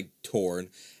 Like it's like torn.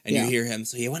 And Yeah. you hear him,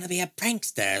 so you want to be a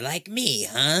prankster like me,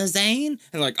 huh, Zane?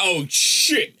 And like, oh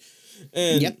shit!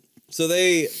 And Yep. so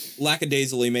they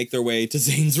lackadaisically make their way to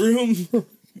Zane's room.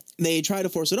 They try to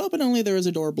force it open, only there is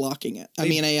a door blocking it.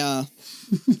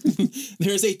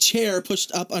 There's a chair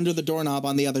pushed up under the doorknob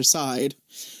on the other side.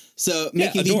 So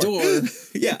making the door.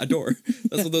 Yeah, a door.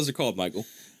 That's what those are called, Michael.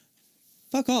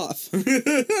 Fuck off.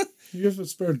 You have a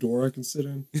spare door I can sit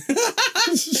in?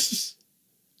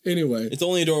 Anyway. It's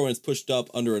only a door when it's pushed up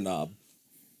under a knob.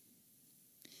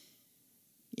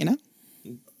 You know?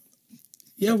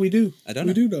 Yeah, we do. I don't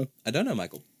know. We do know. I don't know,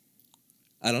 Michael.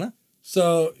 I don't know.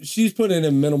 So she's putting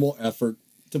in minimal effort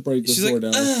to break this She's door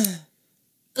like, down.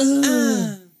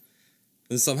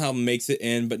 And somehow makes it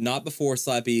in, but not before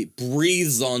Slappy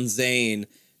breathes on Zane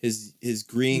his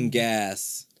green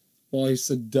gas. While he's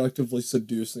seductively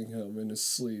seducing him in his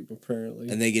sleep, apparently.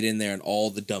 And they get in there, and all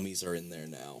the dummies are in there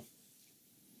now.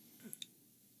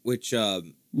 Which,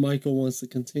 Michael wants to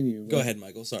continue. go ahead,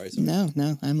 Michael. Sorry. No,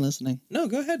 I'm listening. No,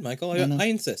 go ahead, Michael. No. I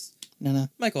insist. No.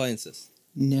 Michael, I insist.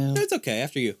 No. It's okay.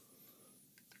 After you.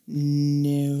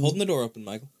 No. Holding the door open,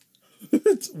 Michael.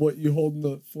 It's what, you holding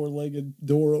the four-legged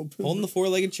door open? Holding the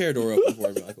four-legged chair door open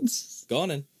for me, Michael. Go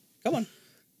on in. Come on.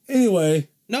 Anyway.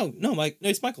 No, Mike. No,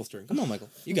 it's Michael's turn. Come on, Michael.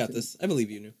 You got this. I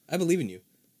believe you. I believe in you.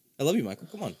 I love you, Michael.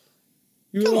 Come on.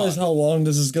 You Come realize on. how long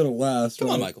this is going to last, Come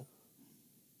right? on, Michael.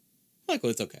 Michael,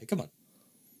 it's okay. Come on.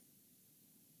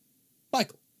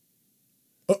 Michael.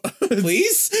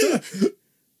 Please?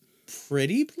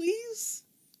 Pretty, please?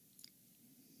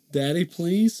 Daddy,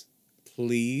 please?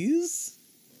 Please?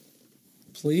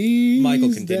 Please,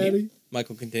 Michael, continue. Daddy?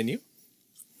 Michael, continue.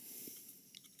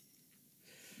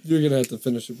 You're going to have to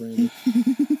finish it, Brandon.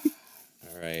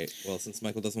 All right. Well, since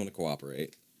Michael doesn't want to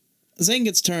cooperate, Zane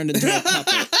gets turned into a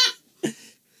puppet.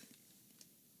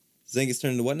 Zane gets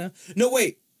turned into what now? No,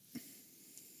 wait.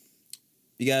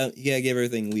 You gotta give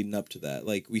everything leading up to that.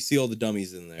 Like, we see all the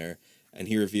dummies in there, and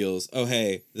he reveals, oh,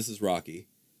 hey, this is Rocky.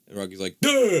 And Rocky's like,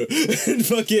 duh! And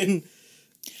fucking...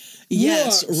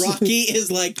 Yes, What? Rocky is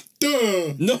like,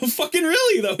 duh! No, fucking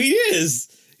really, though. He is.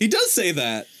 He does say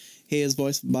that. He is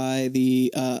voiced by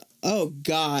the, oh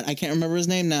god, I can't remember his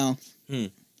name now.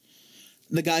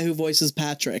 The guy who voices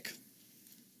Patrick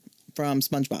from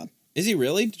SpongeBob. Is he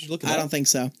really? Did you look it up? I don't think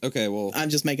so. Okay, well... I'm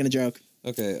just making a joke.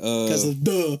 Okay, Because of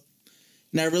duh.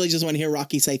 And I really just want to hear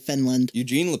Rocky say Finland.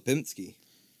 Eugene Lipinski.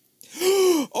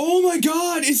 Oh my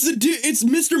god! It's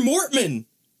Mr. Mortman!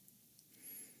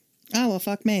 Oh, well,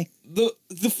 fuck me. The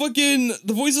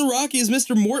voice of Rocky is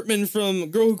Mr. Mortman from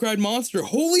Girl Who Cried Monster.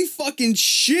 Holy fucking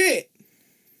shit!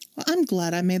 Well, I'm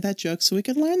glad I made that joke so we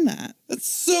could learn that. That's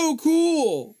so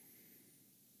cool!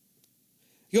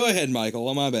 Go ahead, Michael.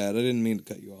 Oh, my bad. I didn't mean to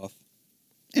cut you off.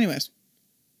 Anyways.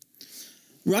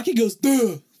 Rocky goes,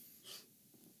 duh!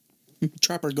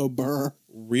 Trapper go, burr.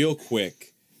 Real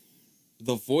quick.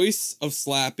 The voice of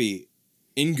Slappy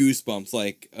in Goosebumps,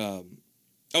 like, oh,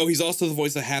 he's also the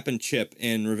voice of Hap and Chip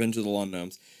in Revenge of the Lawn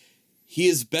Gnomes. He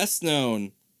is best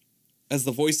known as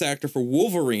the voice actor for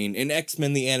Wolverine in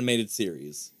X-Men the Animated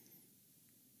Series.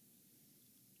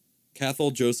 Cathal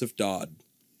Joseph Dodd.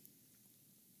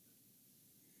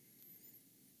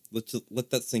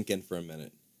 Let that sink in for a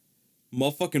minute.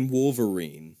 Motherfucking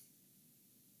Wolverine.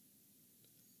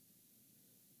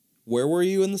 Where were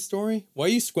you in the story? Why are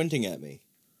you squinting at me?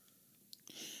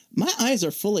 My eyes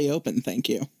are fully open, thank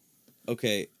you.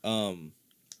 Okay,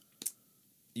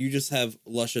 you just have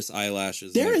luscious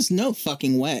eyelashes. There is no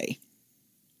fucking way.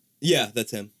 Yeah,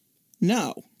 that's him.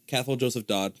 No. Cathal Joseph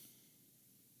Dodd.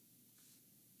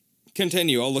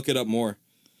 Continue, I'll look it up more.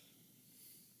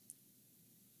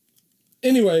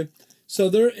 Anyway, so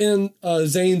they're in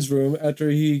Zane's room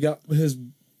after he got his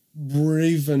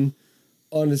briefing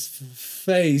on his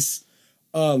face.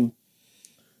 So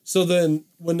then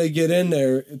when they get in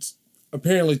there, it's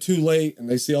apparently too late, and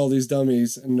they see all these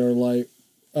dummies, and they're like,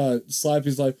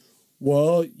 Slappy's like,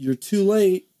 well, you're too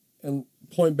late, and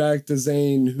point back to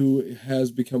Zane, who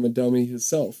has become a dummy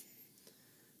himself.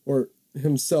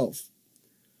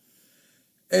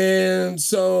 And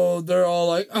so they're all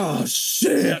like, oh,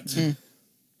 shit.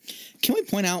 Can we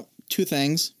point out two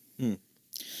things?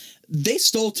 They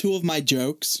stole two of my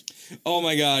jokes. Oh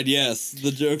my god, yes.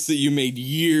 The jokes that you made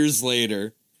years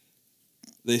later.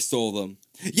 They stole them.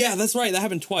 Yeah, that's right. That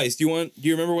happened twice. Do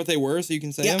you remember what they were so you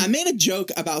can say them? I made a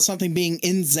joke about something being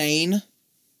in Zane.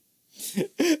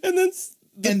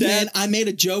 Then I made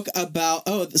a joke about,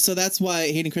 so that's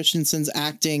why Hayden Christensen's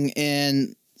acting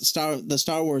in the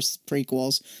Star Wars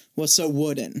prequels was so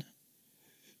wooden.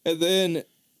 And then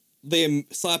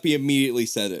Slappy immediately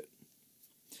said it.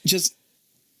 Just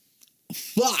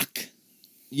fuck.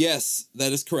 Yes,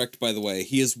 that is correct, by the way.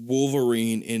 He is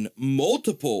Wolverine in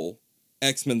multiple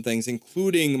X-Men things,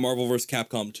 including Marvel vs.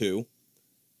 Capcom 2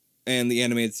 and the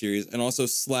animated series, and also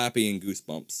Slappy in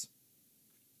Goosebumps.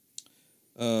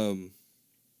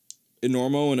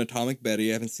 Enormo and Atomic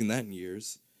Betty, I haven't seen that in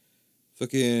years.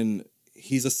 Fucking,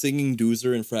 he's a singing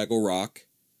doozer in Fraggle Rock.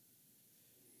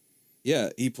 Yeah,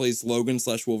 he plays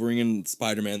Logan/Wolverine in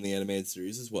Spider-Man the animated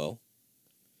series as well.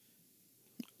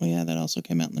 Oh yeah, that also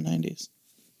came out in the 90s.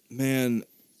 Man,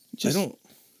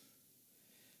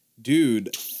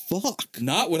 Dude. Fuck.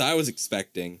 Not what I was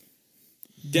expecting.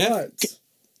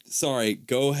 Sorry,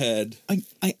 go ahead.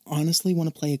 I honestly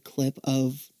want to play a clip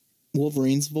of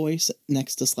Wolverine's voice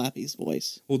next to Slappy's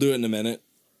voice. We'll do it in a minute.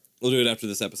 We'll do it after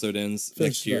this episode ends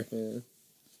next year.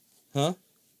 Huh?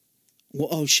 Well,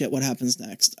 oh shit, what happens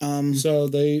next? So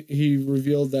he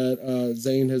revealed that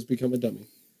Zane has become a dummy.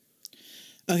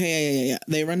 Okay, yeah.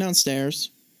 They run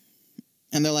downstairs,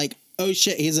 and they're like, oh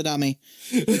shit, he's a dummy.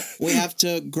 We have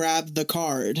to grab the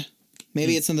card.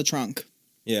 Maybe it's in the trunk.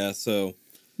 Yeah, so...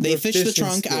 They fish the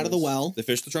trunk out of the well. They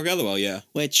fish the trunk out of the well, yeah.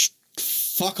 Which,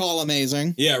 fuck all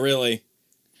amazing. Yeah, really.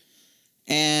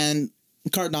 And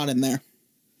card not in there.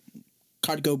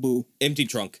 Card go boo. Empty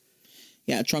trunk.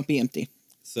 Yeah, trunk be empty.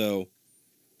 So,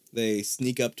 they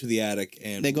sneak up to the attic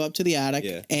and... They go up to the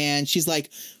attic, and she's like,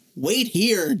 wait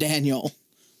here, Daniel.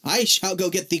 I shall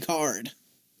go get the card.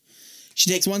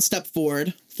 She takes one step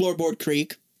forward, floorboard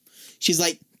creak. She's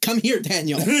like, come here,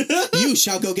 Daniel. You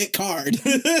shall go get card.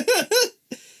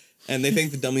 And they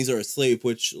think the dummies are asleep,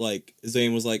 which, like,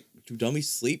 Zane was like, do dummies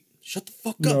sleep? Shut the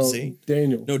fuck up, Zane.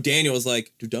 Daniel. No, Daniel was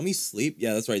like, do dummies sleep?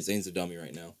 Yeah, that's right, Zane's a dummy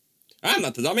right now. I'm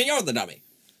not the dummy, you're the dummy.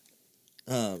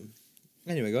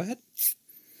 Anyway, go ahead.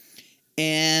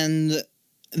 And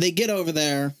they get over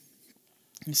there.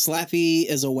 Slappy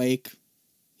is awake.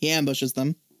 He ambushes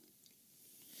them.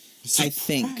 I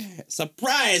think.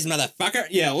 Surprise, motherfucker!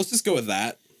 Yeah, let's just go with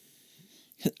that.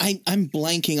 I'm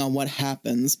blanking on what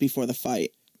happens before the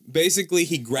fight. Basically,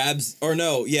 he grabs, or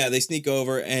no, yeah, they sneak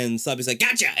over, and Slappy's like,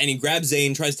 gotcha! And he grabs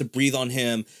Zane, tries to breathe on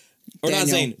him. Or Daniel. not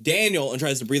Zane, Daniel, and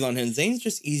tries to breathe on him. Zane's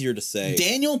just easier to say.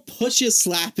 Daniel pushes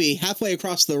Slappy halfway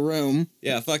across the room.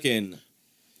 Yeah, fucking...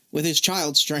 With his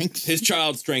child strength. His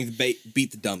child strength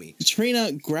beat the dummy.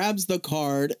 Trina grabs the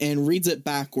card and reads it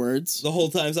backwards. The whole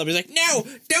time, Slappy's like, no!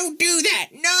 Don't do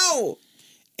that! No!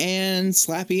 And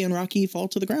Slappy and Rocky fall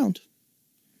to the ground.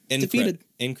 Defeated.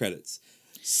 In credits.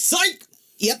 Psych!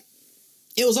 Yep.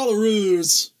 It was all a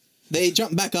ruse. They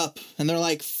jump back up, and they're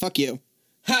like, fuck you.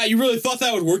 Ha, you really thought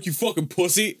that would work, you fucking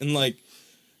pussy? And like,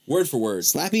 word for word.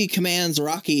 Slappy commands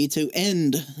Rocky to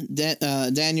end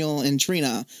Daniel and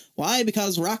Trina. Why?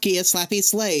 Because Rocky is Slappy's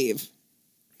slave.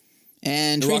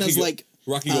 And Trina's like...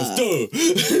 Rocky goes,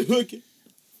 duh!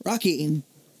 Rocky,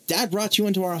 Dad brought you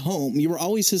into our home. You were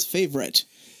always his favorite.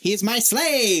 He is my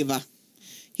slave!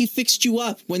 He fixed you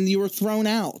up when you were thrown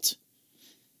out.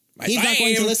 He's not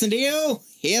going to listen to you.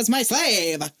 He is my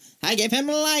slave. I gave him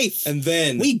life. And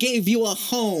then... We gave you a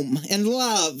home and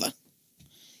love.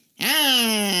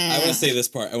 I want to say this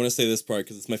part.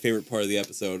 Because it's my favorite part of the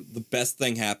episode. The best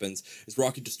thing happens is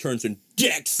Rocky just turns and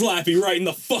decks Slappy right in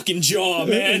the fucking jaw,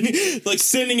 man. Like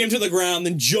sending him to the ground,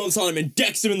 then jumps on him and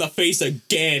decks him in the face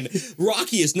again.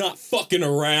 Rocky is not fucking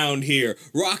around here.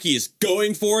 Rocky is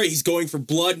going for it. He's going for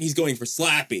blood, and he's going for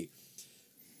Slappy.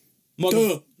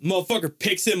 Motherfucker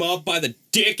picks him up by the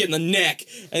dick and the neck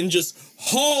and just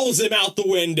hauls him out the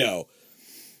window.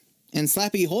 And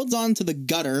Slappy holds on to the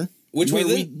gutter. Which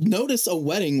we notice a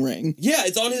wedding ring. Yeah,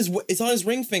 it's on his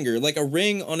ring finger, like a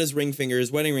ring on his ring finger,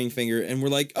 his wedding ring finger, and we're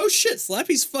like, oh shit,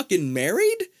 Slappy's fucking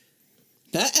married?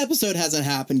 That episode hasn't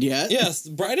happened yet. Yes,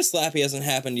 Bride of Slappy hasn't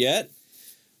happened yet.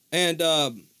 And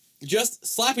just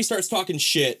Slappy starts talking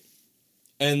shit.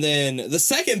 And then the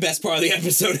second best part of the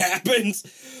episode happens.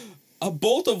 A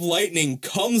bolt of lightning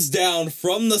comes down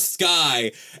from the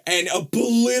sky and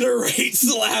obliterates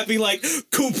Slappy, like,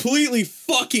 completely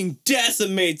fucking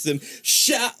decimates him,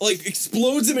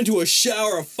 explodes him into a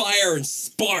shower of fire and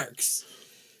sparks.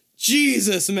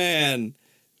 Jesus, man.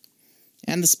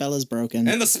 And the spell is broken.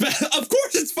 And the spell, of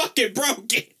course it's fucking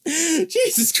broken.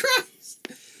 Jesus Christ.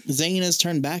 Zane is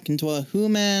turned back into a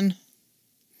human.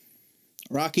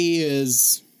 Rocky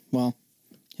is, well,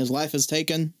 his life is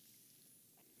taken.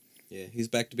 Yeah, he's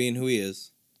back to being who he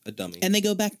is, a dummy. And they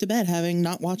go back to bed having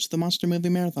not watched the Monster Movie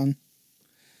Marathon.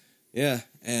 Yeah,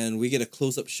 and we get a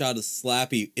close-up shot of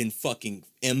Slappy in fucking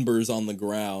embers on the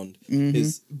ground.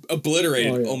 Is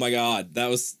obliterated. Oh, yeah. Oh my god, that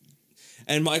was...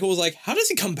 And Michael was like, how does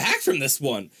he come back from this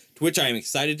one? To which I am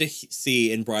excited to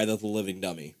see in Bride of the Living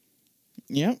Dummy.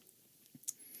 Yep.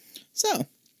 So,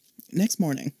 next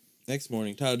morning.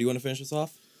 Tyler, do you want to finish this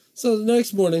off? So the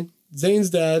next morning, Zane's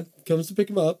dad comes to pick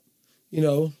him up. You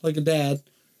know, like a dad.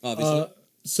 Obviously.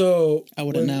 So I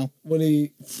wouldn't know. When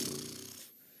he...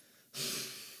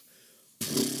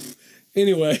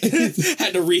 Anyway.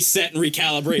 Had to reset and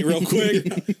recalibrate real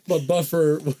quick. My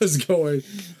buffer was going.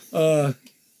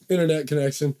 Internet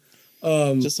connection.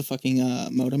 Just a fucking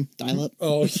modem, dial-up.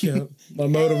 Oh, yeah. My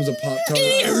modem's a Pop-Tart.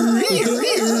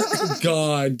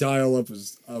 God, dial-up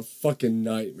is a fucking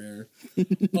nightmare.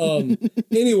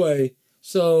 Anyway,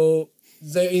 so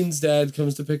Zane's dad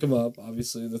comes to pick him up.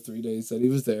 Obviously, the 3 days that he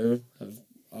was there have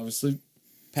obviously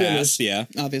passed, finished. yeah.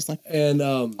 Obviously. And,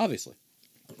 obviously.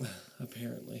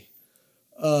 Apparently.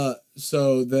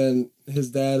 So then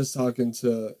his dad is talking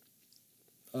to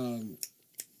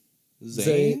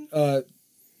Zane?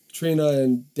 Trina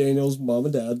and Daniel's mom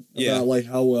and dad about like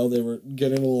how well they were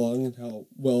getting along and how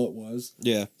well it was.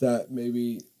 Yeah. That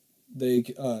maybe they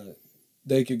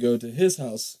could go to his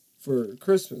house for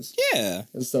Christmas. Yeah.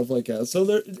 And stuff like that. So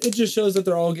it just shows that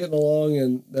they're all getting along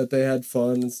and that they had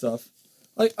fun and stuff.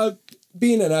 Like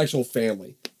being an actual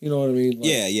family. You know what I mean?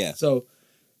 Like, yeah. So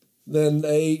then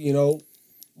they,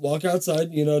 walk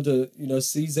outside, to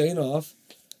see Zane off.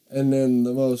 And then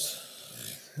the most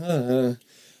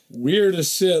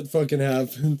weirdest shit fucking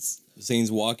happens.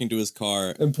 Zane's walking to his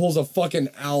car and pulls a fucking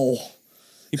owl.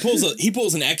 He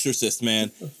pulls an exorcist,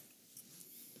 man.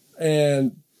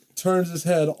 And turns his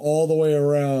head all the way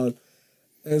around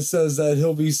and says that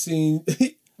he'll be seeing...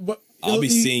 I'll be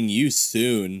seeing you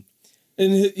soon.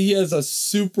 And he has a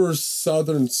super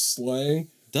southern slang.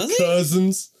 Does he?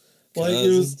 Cousins. Like,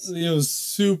 it was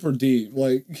super deep.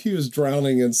 Like, he was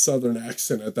drowning in southern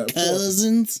accent at that point.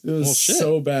 Cousins? It was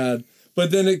so bad.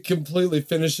 But then it completely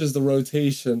finishes the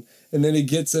rotation, And then he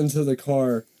gets into the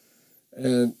car,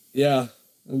 and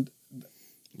and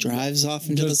Drives off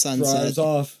into the just sunset. drives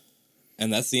off.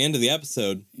 And that's the end of the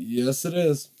episode. Yes, it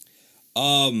is.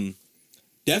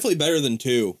 Definitely better than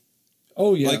 2.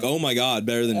 Oh yeah, Like, oh my god,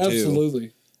 better than 2.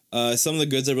 absolutely. Some of the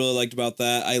goods I really liked about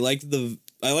that. I liked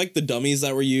the dummies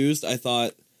that were used. I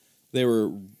thought they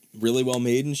were really well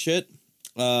made and shit.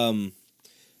 I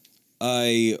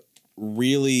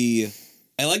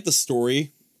like the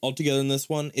story altogether in this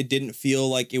one. It didn't feel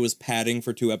like it was padding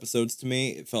for 2 episodes to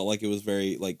me. It felt like it was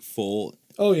very like full.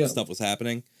 Oh yeah, Stuff was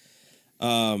happening.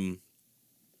 Fucking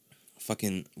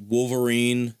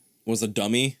Wolverine was a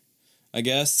dummy, I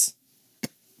guess.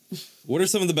 What are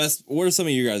some of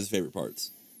your guys' favorite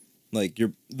parts? Like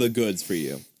the goods for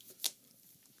you.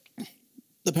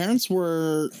 The parents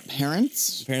were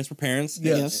parents. Parents were parents.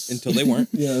 Yes. Until they weren't.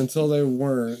 yeah, until they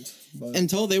weren't. But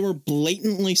Until they were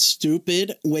blatantly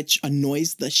stupid, which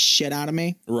annoys the shit out of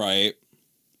me. Right.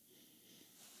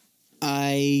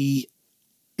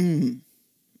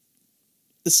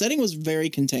 The setting was very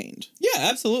contained, Yeah,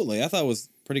 absolutely. I thought it was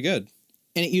pretty good.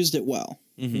 and it used it well.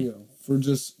 you know, for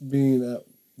just being at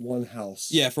one house.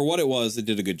 Yeah, for what it was, it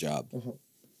did a good job.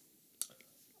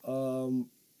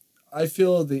 I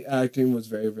feel the acting was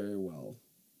very, very well.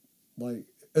 Like,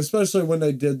 especially when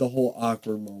they did the whole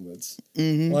awkward moments.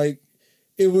 Mm-hmm. Like,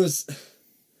 it was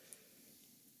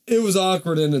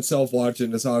awkward in itself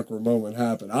watching this awkward moment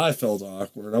happen. I felt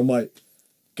awkward. I'm like,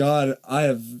 God, I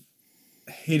have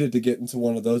hated to get into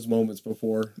one of those moments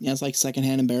before. Yeah, it's like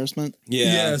secondhand embarrassment. Yeah.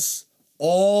 Yes.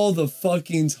 All the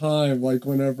fucking time. Like,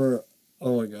 whenever,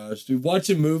 oh my gosh, dude,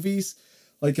 watching movies,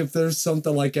 like, if there's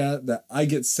something like that I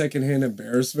get secondhand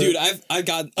embarrassment. Dude, I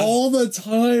got all the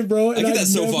time, bro. I get that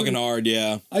so fucking hard,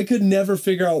 yeah. I could never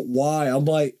figure out why. I'm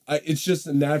like, it's just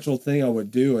a natural thing I would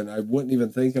do, and I wouldn't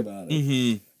even think about it.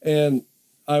 Mm-hmm. And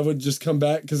I would just come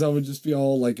back because I would just be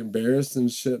all like embarrassed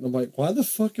and shit. And I'm like, why the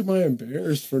fuck am I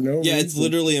embarrassed for no reason? Yeah, it's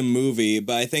literally a movie,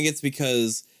 but I think it's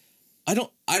because I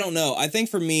don't know. I think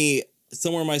for me,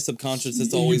 somewhere in my subconscious,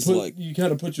 it's always like you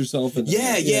kind of put yourself in.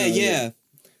 yeah.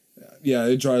 Yeah,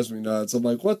 it drives me nuts. I'm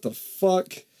like, what the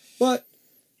fuck? But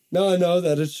now I know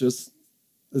that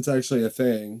it's actually a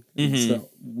thing. It's not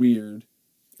weird.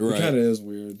 Right. It kind of is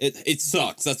weird. It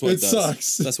sucks. That's what it does.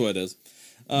 Sucks. That's what it is.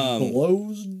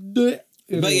 Blows dick.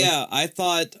 But yeah, I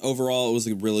thought overall it was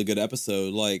a really good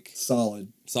episode. Like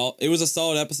solid. It was a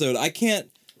solid episode. I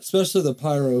can't, Especially the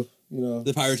pyro,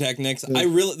 the pyrotechnics.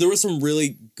 Yeah. There were some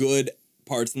really good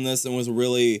parts in this, and was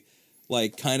really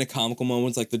like kind of comical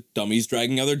moments, like the dummies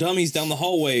dragging other dummies down the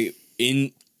hallway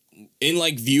in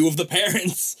like view of the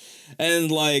parents,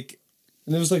 and like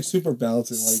And it was like super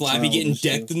balancing. Like Slappy getting childish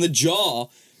decked stuff. in the jaw,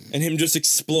 and him just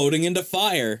exploding into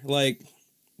fire. Like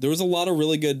there was a lot of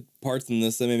really good parts in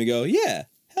this that made me go, yeah,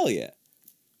 hell yeah.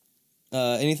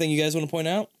 Anything you guys want to point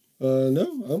out?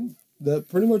 No, that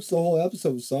pretty much the whole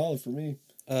episode was solid for me.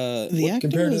 The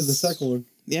acting Compared was, to the second one.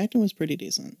 The acting was pretty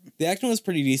decent. The acting was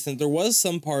pretty decent. There was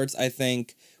some parts, I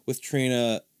think, with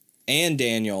Trina and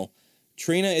Daniel.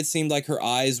 Trina, it seemed like her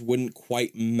eyes wouldn't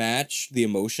quite match the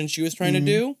emotion she was trying to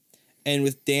do. And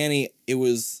with Danny, there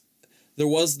was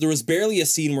barely a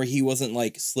scene where he wasn't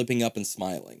like slipping up and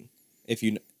smiling. If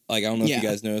you like, I don't know if you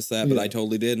guys noticed that, but I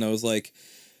totally did. And I was like,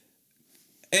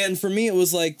 and for me, it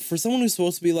was like, for someone who's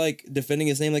supposed to be like defending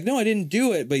his name, like, no, I didn't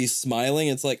do it, but he's smiling.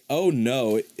 It's like, oh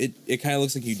no, it kind of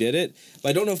looks like you did it. But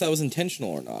I don't know if that was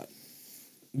intentional or not,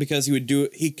 because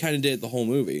he kind of did it the whole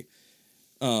movie.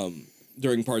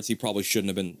 During parts he probably shouldn't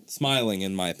have been smiling,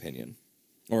 in my opinion,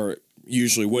 or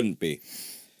usually wouldn't be.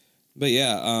 But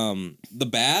yeah, the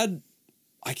bad,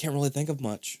 I can't really think of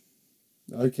much.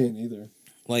 I can't either.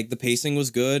 Like the pacing was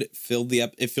good. It filled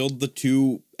the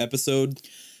 2 episode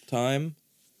time.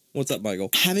 What's up, Michael?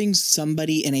 Having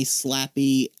somebody in a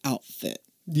Slappy outfit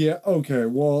Yeah. Okay.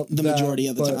 Well, the majority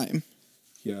of the time.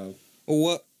 Yeah.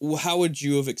 Well, how would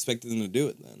you have expected them to do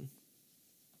it then?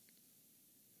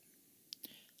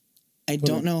 I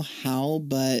don't know how,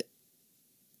 but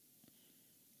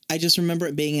I just remember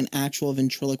it being an actual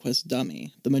ventriloquist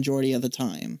dummy the majority of the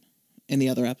time in the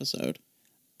other episode.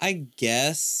 I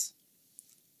guess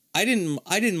I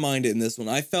didn't mind it in this one.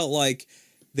 I felt like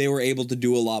they were able to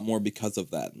do a lot more because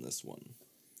of that in this one.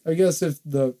 I guess if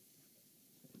the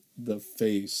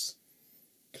face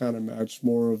kind of matched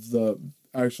more of the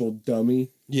actual dummy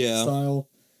style,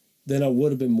 then I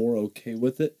would have been more okay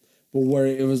with it. But where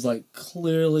it was like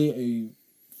clearly a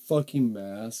fucking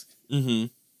mask,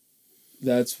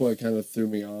 that's what kind of threw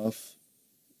me off.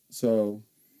 So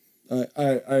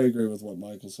I agree with what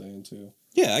Michael's saying too.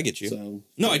 Yeah, I get you. So,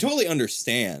 no, I totally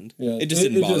understand. Yeah, it just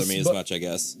didn't bother me as much, I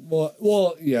guess.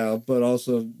 Well, yeah, but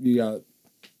also you got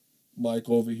Mike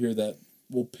over here that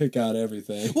will pick out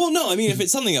everything. Well, no, I mean, if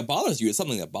it's something that bothers you, it's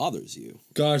something that bothers you.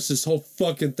 Gosh, this whole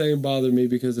fucking thing bothered me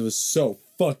because it was so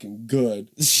fucking good.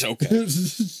 Okay.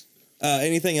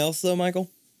 Anything else, though, Michael,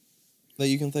 that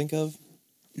you can think of?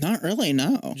 Not really,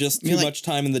 no. Just I mean, too much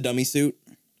time in the dummy suit?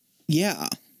 Yeah.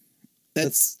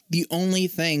 That's the only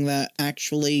thing that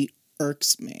actually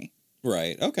irks me.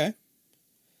 Right, okay.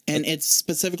 And it's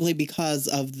specifically because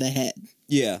of the head.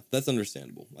 Yeah, that's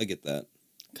understandable. I get that.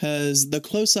 Because the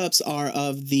close-ups are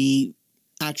of the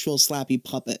actual Slappy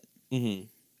puppet. Mm-hmm.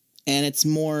 And it's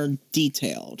more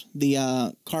detailed.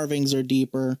 The carvings are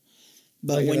deeper.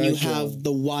 But Like when an you actual- have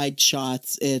the wide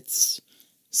shots, it's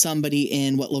somebody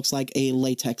in what looks like a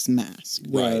latex mask.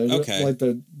 Right, Yeah, okay. Like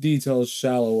the details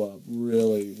shallow up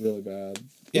really, really bad.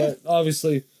 Yeah. But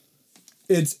obviously,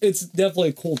 it's definitely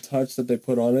a cool touch that they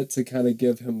put on it to kind of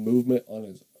give him movement on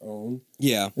his own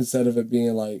Yeah. instead of it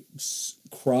being like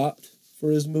cropped for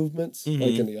his movements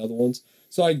like in the other ones.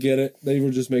 So I get it. They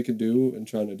were just making do and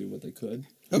trying to do what they could.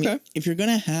 I mean, Okay. if you're going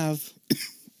to have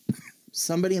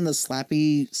somebody in the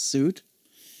Slappy suit,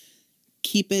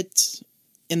 keep it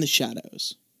in the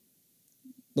shadows.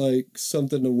 Like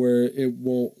something to where it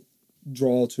won't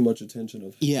draw too much attention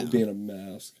of Yeah. it being a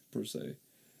mask per se.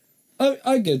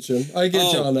 I get you. I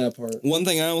get you Oh. on that part. One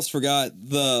thing I almost forgot,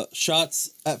 the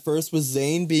shots at first was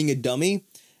Zane being a dummy.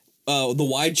 The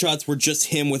wide shots were just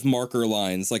him with marker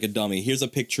lines, like a dummy. Here's a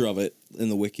picture of it in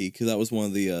the wiki, because that was one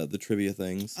of the trivia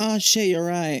things. Oh, shit, you're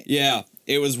right. Yeah,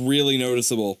 it was really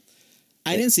noticeable.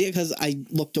 I didn't see it because I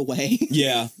looked away.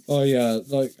 Yeah. Oh yeah,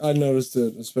 like I noticed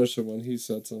it, especially when he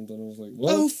said something. I was like,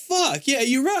 "What?" Oh, fuck. Yeah,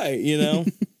 you're right, you know?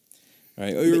 All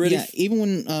right, are you But ready? yeah, even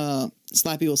when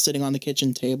Slappy was sitting on the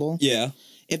kitchen table, Yeah.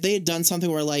 if they had done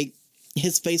something where, like,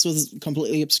 his face was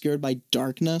completely obscured by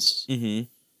darkness, Mm-hmm.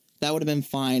 that would have been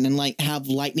fine. And, like, have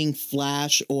lightning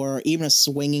flash or even a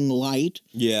swinging light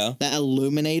Yeah. that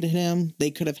illuminated him, they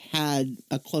could have had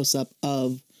a close-up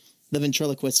of the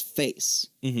ventriloquist's face.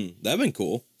 Mm-hmm. That'd been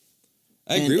cool.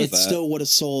 I And agree with it that. still would have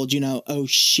sold, oh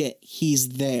shit, he's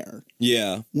there.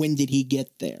 Yeah. When did he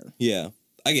get there? Yeah.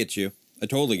 I get you. I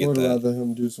totally I get would that. rather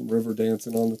him do some river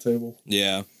dancing on the table.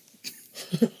 Yeah.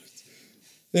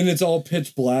 Then it's all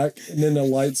pitch black, and then the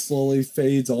light slowly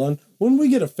fades on. When we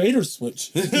get a fader switch?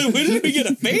 When did we get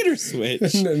a fader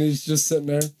switch? And then he's just sitting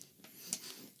there.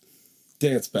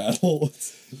 Dance battle.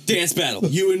 Dance battle.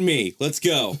 You and me. Let's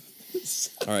go.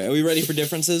 All right. Are we ready for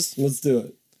differences? Let's do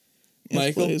it. Yes,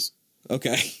 Michael? please.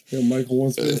 Okay. Yeah, Michael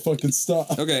wants me to fucking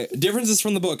stop. Okay. Differences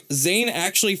from the book. Zane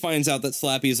actually finds out that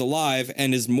Slappy is alive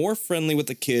and is more friendly with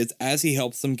the kids as he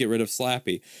helps them get rid of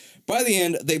Slappy. By the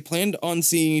end, they planned on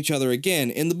seeing each other again.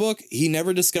 In the book, he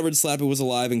never discovered Slappy was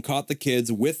alive and caught the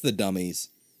kids with the dummies.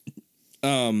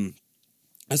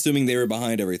 Assuming they were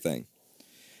behind everything.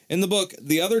 In the book,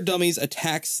 the other dummies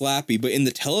attack Slappy, but in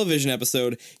the television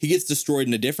episode, he gets destroyed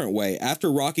in a different way.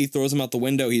 After Rocky throws him out the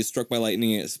window, he is struck by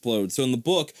lightning and explodes. So in the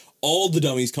book, all the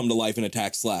dummies come to life and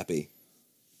attack Slappy.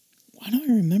 Why don't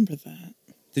I remember that?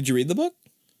 Did you read the book?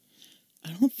 I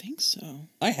don't think so.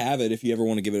 I have it if you ever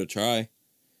want to give it a try.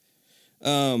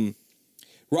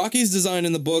 Rocky's design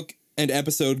in the book and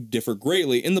episode differ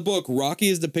greatly. In the book, Rocky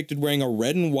is depicted wearing a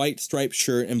red and white striped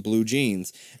shirt and blue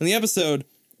jeans. In the episode,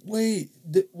 Wait,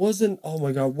 wasn't, oh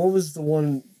my god, what was the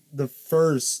one, the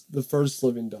first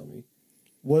living dummy?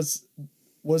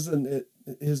 Wasn't it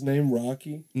his name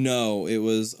Rocky? no, it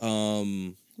was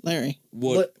Larry.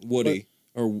 Woody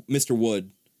or Mr. Wood.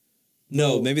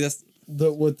 No, No. maybe that's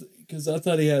Because I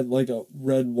thought he had like a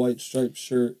red and white striped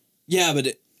shirt. yeah, but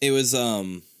it was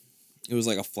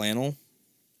like a flannel.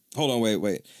 Hold on,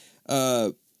 wait.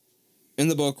 In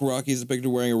the book, Rocky is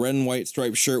depicted wearing a red and white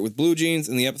striped shirt with blue jeans.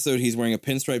 In the episode, he's wearing a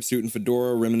pinstripe suit and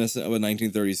fedora, reminiscent of a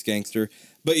 1930s gangster.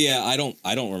 But yeah, I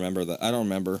don't remember that. I don't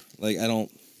remember. Like I don't.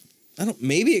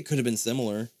 Maybe it could have been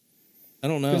similar. I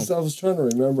don't know. Because I was trying to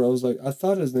remember. I was like, I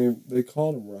thought his name, they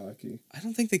called him Rocky. I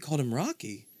don't think they called him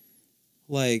Rocky.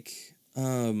 Like,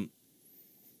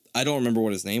 I don't remember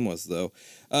what his name was though.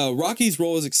 Rocky's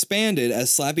role is expanded as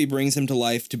Slappy brings him to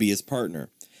life to be his partner.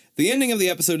 The ending of the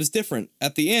episode is different.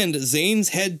 At the end, Zane's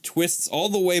head twists all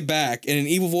the way back, and in an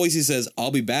evil voice he says,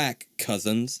 "I'll be back,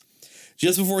 cousins,"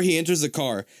 just before he enters the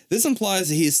car. This implies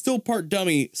that he is still part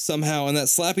dummy somehow, and that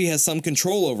Slappy has some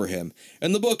control over him.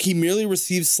 In the book, he merely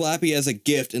receives Slappy as a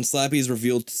gift, and Slappy is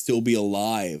revealed to still be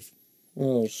alive.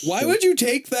 Oh, shit. Why would you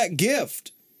take that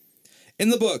gift? In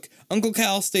the book, Uncle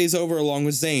Cal stays over along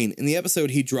with Zane. In the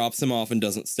episode, he drops him off and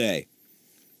doesn't stay.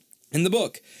 In the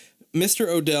book, Mr.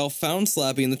 Odell found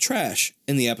Slappy in the trash.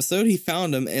 In the episode, he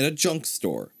found him in a junk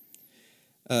store.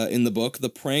 In the book, the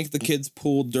prank the kids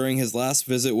pulled during his last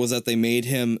visit was that they made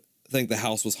him think the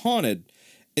house was haunted.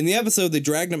 In the episode, they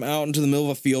dragged him out into the middle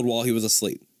of a field while he was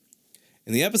asleep.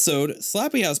 In the episode,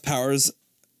 Slappy has powers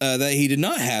that he did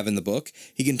not have in the book.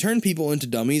 He can turn people into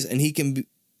dummies, and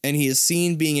he is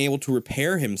seen being able to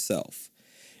repair himself.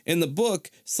 In the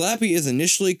book, Slappy is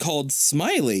initially called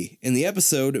Smiley. In the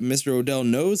episode, Mr. Odell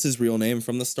knows his real name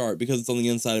from the start because it's on the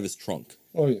inside of his trunk.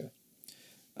 Oh, yeah.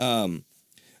 And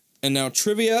now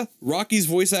trivia. Rocky's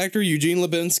voice actor, Eugene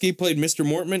Lebensky, played Mr.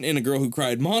 Mortman in A Girl Who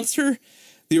Cried Monster.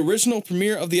 The original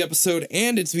premiere of the episode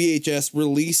and its VHS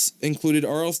release included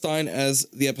R.L. Stine as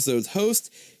the episode's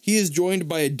host. He is joined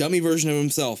by a dummy version of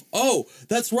himself. Oh,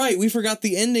 that's right. We forgot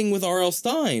the ending with R.L.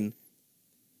 Stine.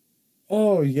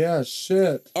 Oh, yeah,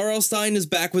 shit. R.L. Stine is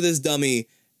back with his dummy,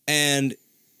 and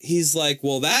he's like,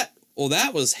 well, that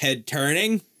was head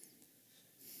turning.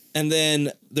 And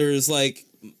then there's like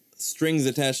strings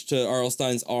attached to R.L.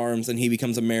 Stine's arms, and he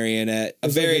becomes a marionette.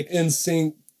 It's like an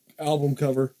NSYNC album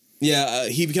cover. Yeah,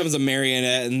 he becomes a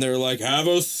marionette, and they're like, have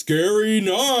a scary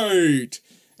night.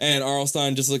 And R.L.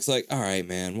 Stine just looks like, all right,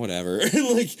 man, whatever.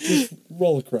 Like, just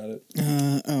roll the credit.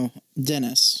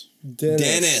 Dennis.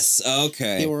 Dennis,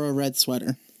 okay. He wore a red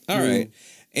sweater. All right.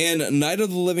 And Night of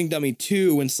the Living Dummy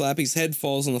 2, when Slappy's head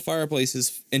falls on the fireplace,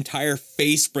 his entire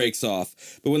face breaks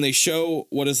off. But when they show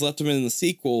what is left of him in the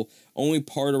sequel, only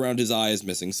part around his eye is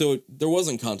missing. So there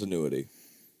wasn't continuity.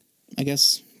 I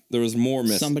guess there was more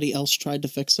missing. Somebody else tried to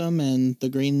fix him, and the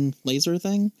green laser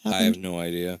thing happened? I have no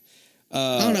idea.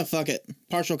 I don't know, fuck it.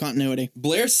 Partial continuity.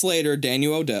 Blair Slater,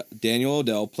 Daniel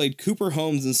Odell, played Cooper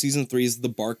Holmes in Season 3's The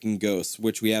Barking Ghost,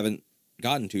 which we haven't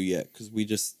gotten to yet, because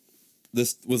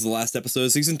this was the last episode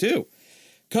of Season 2.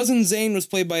 Cousin Zane was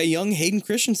played by a young Hayden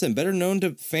Christensen, better known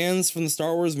to fans from the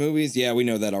Star Wars movies. Yeah, we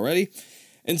know that already.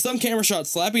 In some camera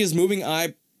shots, Slappy has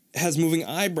moving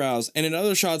eyebrows, and in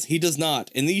other shots, he does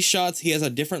not. In these shots, he has a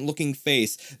different looking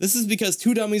face. This is because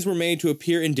two dummies were made to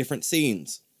appear in different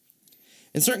scenes.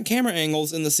 In certain camera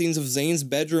angles in the scenes of Zane's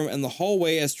bedroom and the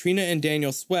hallway as Trina and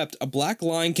Daniel swept, a black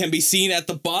line can be seen at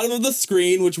the bottom of the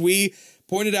screen, which we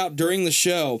pointed out during the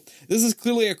show. This is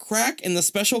clearly a crack in the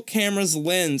special camera's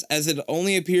lens, as it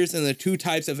only appears in the two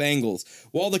types of angles,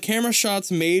 while the camera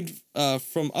shots made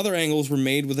from other angles were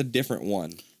made with a different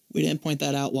one. We didn't point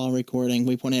that out while recording.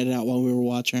 We pointed it out while we were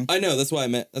watching. I know, that's why I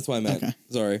meant. Okay.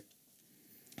 Sorry.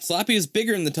 Slappy is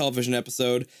bigger in the television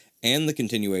episode and the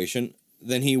continuation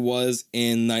than he was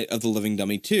in Night of the Living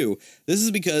Dummy 2. This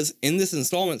is because in this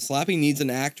installment, Slappy needs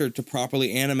an actor to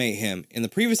properly animate him. In the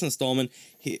previous installment,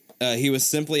 he was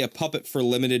simply a puppet with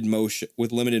limited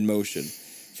motion.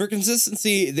 For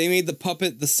consistency, they made the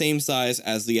puppet the same size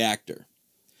as the actor.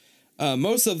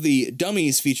 Most of the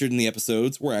dummies featured in the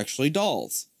episodes were actually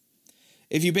dolls.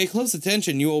 If you pay close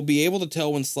attention, you will be able to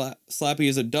tell when Slappy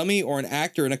is a dummy or an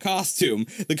actor in a costume.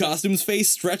 The costume's face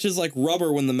stretches like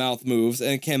rubber when the mouth moves,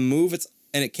 and it can't move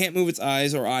its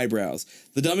eyes or eyebrows.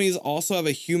 The dummies also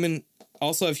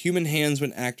have human hands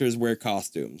when actors wear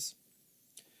costumes.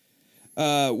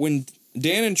 When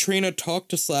Dan and Trina talk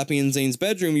to Slappy in Zane's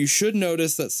bedroom, you should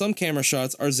notice that some camera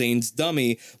shots are Zane's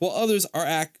dummy, while others are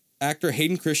actor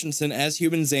Hayden Christensen as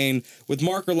human Zane, with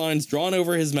marker lines drawn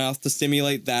over his mouth to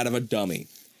simulate that of a dummy.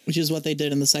 Which is what they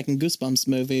did in the second Goosebumps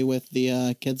movie with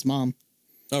the kid's mom.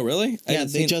 Oh, really?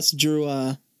 They just drew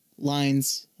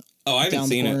lines down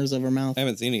the corners of her mouth. I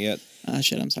haven't seen it yet.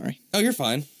 Shit, I'm sorry. Oh, you're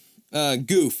fine.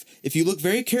 Goof. If you look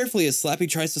very carefully as Slappy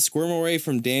tries to squirm away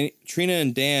from Trina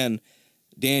and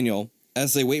Daniel,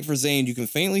 as they wait for Zane, you can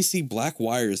faintly see black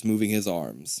wires moving his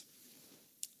arms.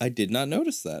 I did not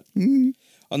notice that. Mm-hmm.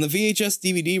 On the VHS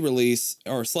DVD release,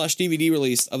 or /DVD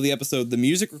release of the episode, the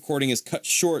music recording is cut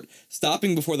short,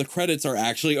 stopping before the credits are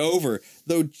actually over,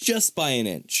 though just by an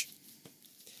inch.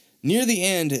 Near the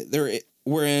end,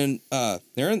 when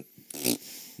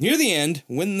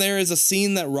there is a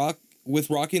scene with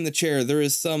Rocky in the chair, there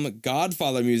is some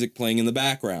Godfather music playing in the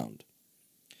background.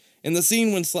 In the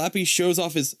scene when Slappy shows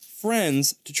off his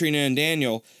friends to Trina and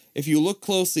Daniel, if you look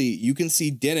closely, you can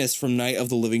see Dennis from Night of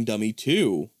the Living Dummy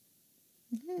 2.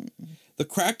 The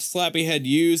cracked Slappy head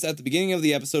used at the beginning of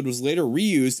the episode was later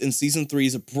reused in Season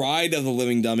 3's Bride of the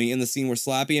Living Dummy in the scene where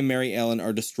Slappy and Mary Ellen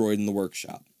are destroyed in the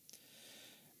workshop.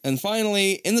 And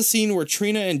finally, in the scene where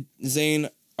Trina and Zane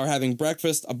are having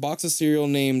breakfast, a box of cereal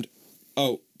named...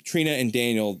 Oh, Trina and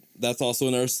Daniel. That's also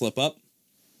another slip-up.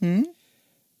 Hmm?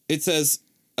 It says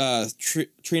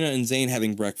Trina and Zane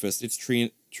having breakfast. It's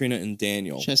Trina and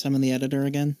Daniel. Should I summon the editor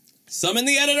again? Summon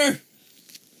the editor!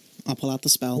 I'll pull out the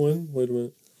spell. Wait a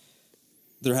minute.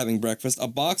 They're having breakfast. A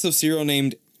box of cereal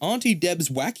named Auntie Deb's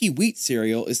Wacky Wheat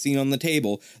cereal is seen on the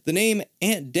table. The name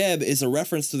Aunt Deb is a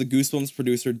reference to the Goosebumps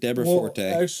producer Deborah Forte.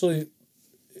 Actually,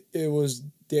 it was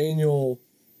Daniel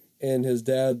and his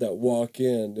dad that walk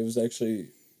in. It was actually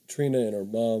Trina and her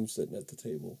mom sitting at the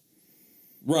table.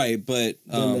 Right, but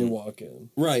Then they walk in.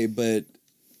 right, but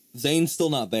Zane's still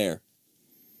not there.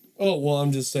 Oh well,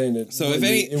 I'm just saying it. So if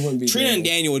any, it wouldn't be Trina and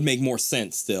Daniel. Daniel would make more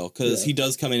sense still, because Yeah. he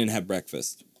does come in and have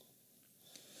breakfast.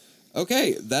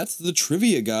 Okay, that's the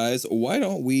trivia, guys. Why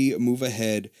don't we move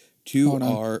ahead to Hold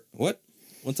on. our what?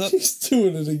 What's up? He's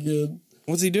doing it again.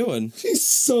 What's he doing? He's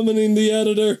summoning the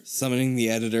editor. Summoning the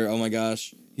editor. Oh my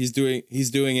gosh, he's doing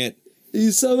it.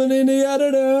 He's summoning the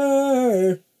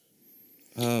editor.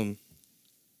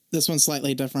 This one's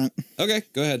slightly different. Okay,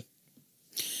 go ahead.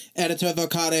 Editor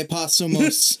vocare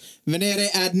possumus, venere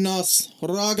ad nos,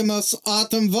 rogamus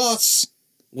autem vos.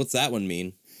 What's that one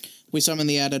mean? We summon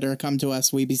the editor, come to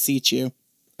us, we beseech you.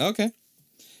 Okay.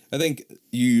 I think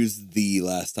you used the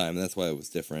last time. That's why it was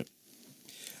different.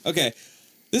 Okay.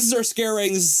 This is our scare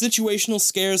rating. This is situational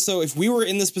scares. So if we were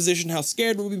in this position, how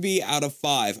scared would we be out of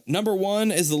 5? Number 1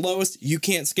 is the lowest. You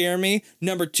can't scare me.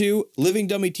 Number 2, living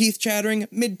dummy teeth chattering.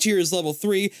 Mid-tier is level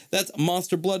 3. That's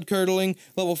monster blood curdling.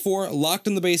 Level 4, locked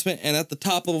in the basement. And at the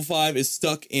top, level 5 is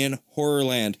stuck in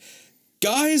Horrorland.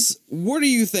 Guys, what are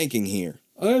you thinking here?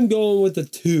 I'm going with a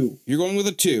 2. You're going with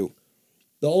a 2.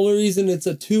 The only reason it's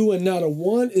a 2 and not a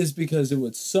 1 is because it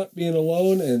would suck being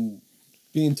alone and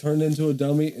being turned into a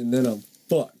dummy, and then I'm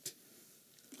fucked.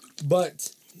 But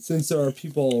since there are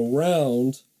people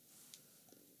around,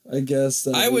 I guess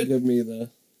that would give me the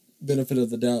benefit of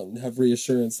the doubt and have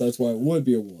reassurance. That's why it would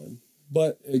be a 1.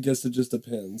 But I guess it just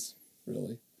depends,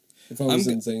 really. If I was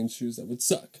in Zane's shoes, that would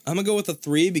suck. I'm gonna go with a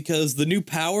 3 because the new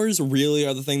powers really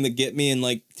are the thing that get me and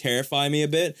like terrify me a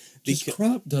bit. Just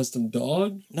crop dust him,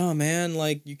 dog. No, man,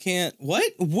 like you can't. What?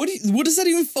 What does that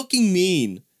even fucking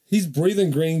mean? He's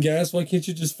breathing green gas. Why can't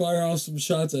you just fire off some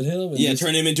shots at him? And Yeah, just,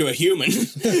 turn him into a human.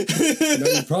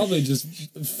 No, you'd probably just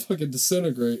fucking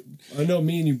disintegrate. I know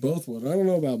me and you both would. I don't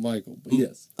know about Michael, but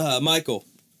yes. Michael,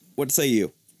 what say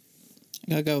you? I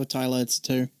gotta go with Tyler, it's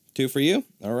 2. 2 for you.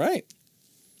 All right.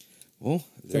 Well,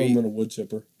 Throw him in a wood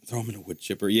chipper. Throw him in a wood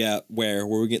chipper. Yeah, where are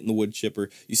we getting the wood chipper?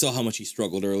 You saw how much he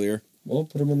struggled earlier. Well,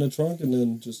 put him in the trunk and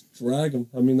then just drag him.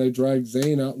 I mean, they dragged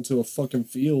Zane out into a fucking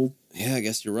field. Yeah, I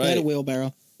guess you're right. They had a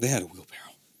wheelbarrow. They had a wheelbarrow.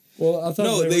 Well, I thought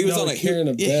No, they he was were on a carrying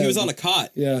a yeah, bed. he was on a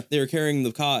cot. Yeah. They were carrying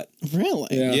the cot. Really?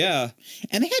 Yeah. Yeah,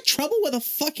 And they had trouble with a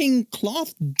fucking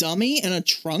cloth dummy in a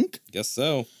trunk? guess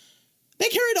so. They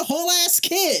carried a whole ass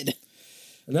kid!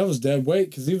 And that was dead weight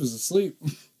because he was asleep.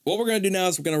 What we're going to do now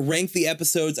is we're going to rank the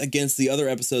episodes against the other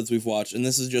episodes we've watched, and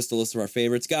this is just a list of our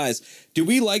favorites. Guys, do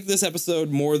we like this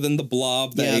episode more than The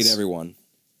Blob that Yes. ate everyone?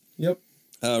 Yep.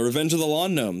 Revenge of the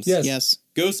Lawn Gnomes? Yes. Yes.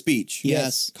 Ghost Speech?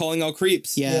 Yes. Calling All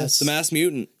Creeps? Yes. The Masked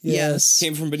Mutant? Yes.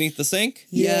 Came from Beneath the Sink?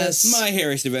 Yes. My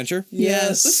Hairiest Adventure?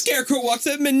 Yes. The Scarecrow Walks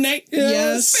at Midnight?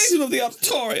 Yes. Space of the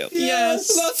Auditorium?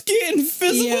 Yes. Let's Get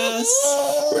Invisible?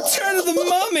 Yes. Return of the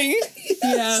Mummy?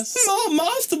 Yes. Small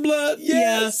Monster Blood?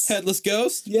 Yes. Headless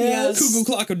Ghost? Yes. Cuckoo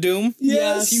Clock of Doom?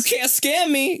 Yes. You Can't Scare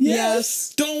Me?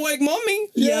 Yes. Don't Wake Mummy?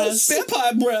 Yes.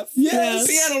 Vampire Breath? Yes.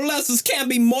 Piano Lessons Can't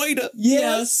Be Moida?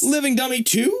 Yes. Living Dummy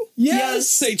 2? Yes.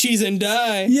 Say cheese and die?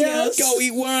 Yes. Go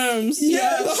eat worms?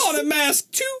 Yes. The Haunted Mask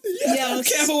 2?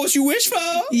 Yes. Careful what you wish for?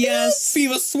 Yes.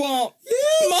 Fever Swamp?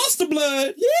 Yes. Monster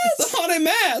Blood? Yes. The Haunted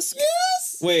Mask?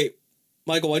 Yes. Wait,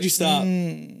 Michael, why'd you stop?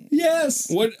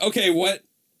 Yes. What? Okay, what?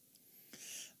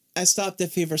 I stopped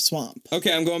at Fever Swamp.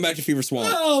 Okay, I'm going back to Fever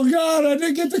Swamp. Oh, God, I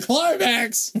didn't get the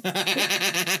climax.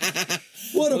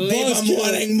 What a Leave them buzzkill.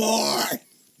 wanting more!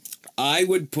 I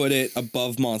would put it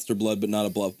above Monster Blood, but not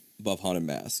above Haunted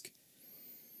Mask.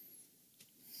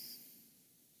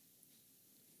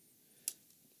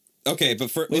 Okay,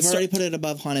 but We've already put it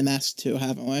above Haunted Mask 2,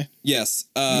 haven't we? Yes.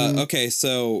 Okay,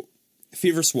 so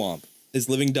Fever Swamp. Is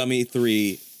Living Dummy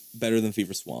 3 better than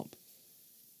Fever Swamp?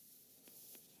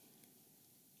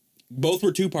 Both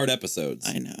were 2-part episodes.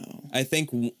 I know. I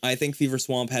think Fever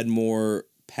Swamp had more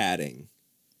padding.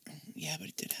 Yeah, but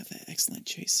it did have that excellent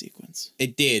chase sequence.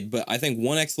 It did, but I think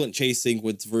one excellent chase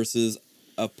sequence versus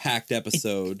a packed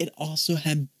episode. It also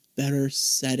had better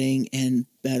setting and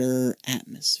better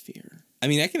atmosphere. I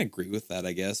mean, I can agree with that,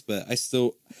 I guess, but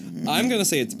I'm going to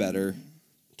say it's better.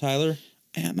 Tyler?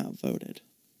 I am outvoted.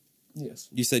 Yes.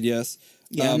 You said yes?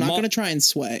 Yeah, I'm not going to try and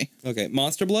sway. Okay,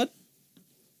 Monster Blood?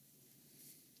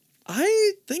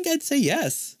 I think I'd say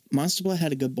yes. Monster Blood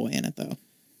had a good boy in it, though.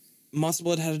 Monster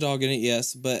Blood had a dog in it,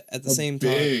 yes, but at the same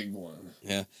time... Big one.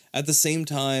 Yeah. At the same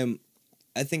time,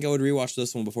 I think I would rewatch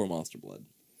this one before Monster Blood.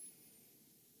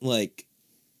 Like,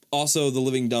 also The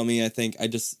Living Dummy, I think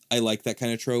I like that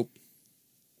kind of trope.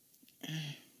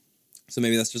 So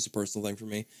maybe that's just a personal thing for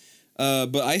me.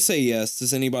 But I say yes.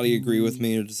 Does anybody agree with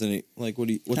me, or does what's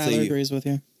Tyler agrees with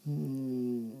you.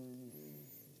 What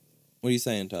are you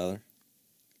saying, Tyler?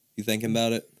 You thinking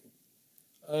about it?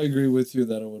 I agree with you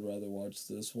that I would rather watch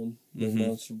this one than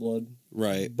Monster Blood.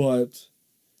 Right. But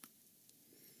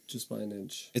just by an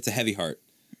inch. It's a heavy heart.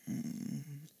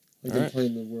 Like I'm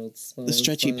playing the world's smallest The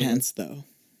stretchy violin. pants, though.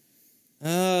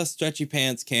 Stretchy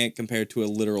pants can't compare to a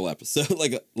literal episode,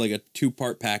 like a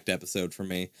 2-part packed episode for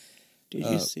me. Did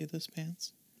you see those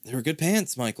pants? They were good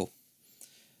pants, Michael.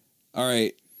 All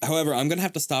right. However, I'm gonna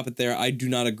have to stop it there. I do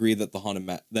not agree that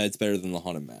that it's better than the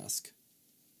Haunted Mask.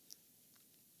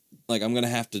 Like, I'm gonna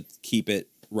have to keep it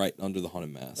right under the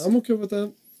Haunted Mask. I'm okay with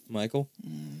that. Michael,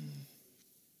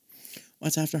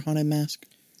 What's after Haunted Mask?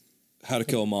 How to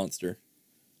Kill a Monster.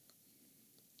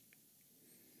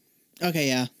 Okay,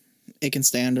 yeah. It can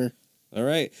stay under. All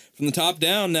right. From the top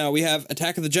down, now we have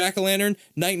Attack of the Jack-O-Lantern,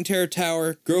 Night in Terror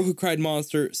Tower, Girl Who Cried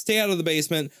Monster, Stay Out of the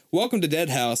Basement, Welcome to Dead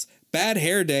House, Bad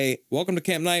Hair Day, Welcome to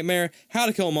Camp Nightmare, How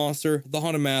to Kill a Monster, The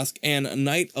Haunted Mask, and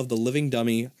Night of the Living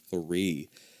Dummy 3.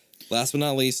 Last but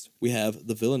not least, we have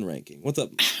the villain ranking. What's up?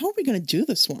 How are we going to do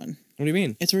this one? What do you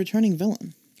mean? It's a returning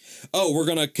villain. Oh, we're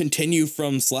going to continue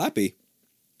from Slappy.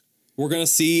 We're going to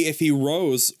see if he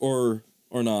rose or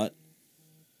not.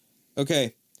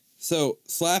 Okay. So,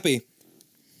 Slappy,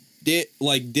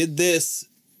 did this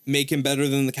make him better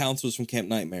than the counselors from Camp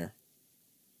Nightmare?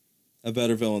 A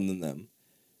better villain than them?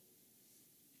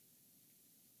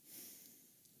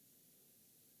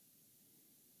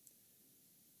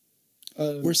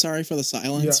 We're sorry for the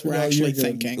silence. Yeah, We're no, actually you're good.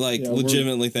 thinking. Like, Yeah,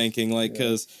 legitimately thinking, like,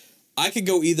 because I could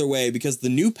go either way, because the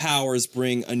new powers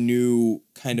bring a new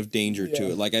kind of danger to Yeah.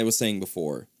 it, like I was saying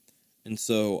before. And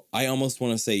so I almost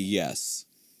want to say yes,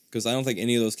 because I don't think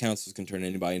any of those counselors can turn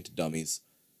anybody into dummies.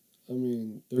 I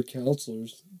mean, they're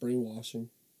counselors. Brainwashing.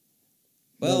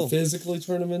 Well, Not physically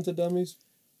turn them into dummies,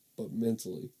 but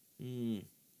mentally.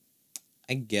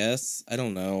 I guess. I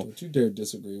don't know. Don't you dare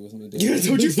disagree with me, dude. Yeah,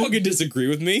 don't you fucking disagree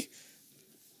with me?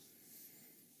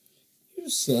 You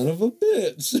son of a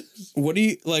bitch. What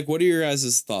are your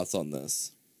guys' thoughts on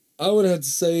this? I would have to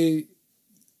say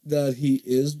that he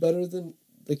is better than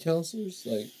the counselors,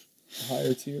 like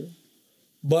higher tier.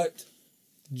 But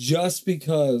just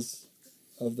because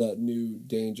of that new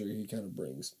danger he kind of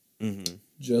brings. Mm-hmm.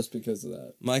 Just because of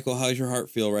that. Michael, how's your heart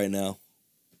feel right now?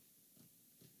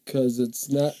 Because it's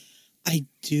not... I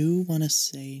do want to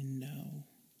say no.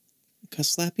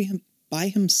 Because Slappy by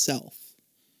himself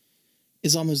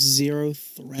is almost zero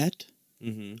threat.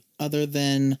 Mm-hmm. Other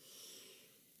than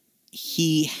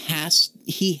he has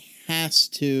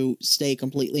to stay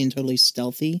completely and totally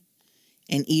stealthy.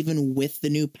 And even with the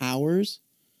new powers,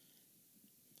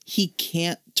 he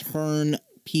can't turn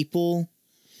people...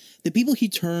 The people he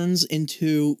turns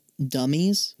into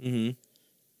dummies,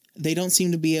 they don't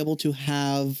seem to be able to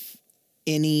have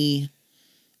any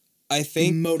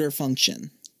motor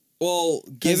function. Well,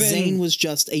 Because Zane was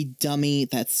just a dummy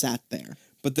that sat there.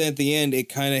 But then at the end, it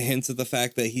kind of hints at the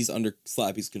fact that he's under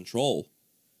Slappy's control.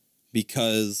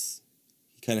 Because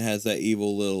he kind of has that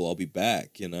evil little, I'll be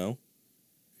back, you know?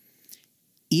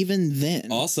 Even then,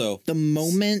 Also, the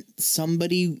moment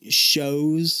somebody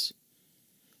shows,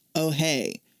 oh,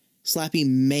 hey, Slappy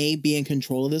may be in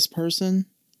control of this person,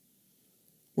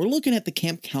 we're looking at the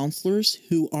camp counselors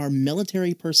who are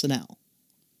military personnel.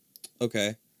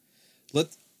 okay.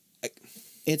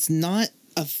 It's not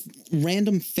a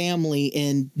random family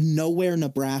in nowhere,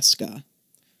 Nebraska.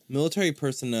 Military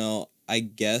personnel, I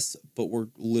guess, but we're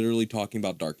literally talking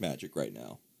about dark magic right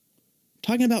now.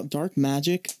 Talking about dark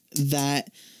magic that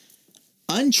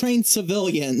untrained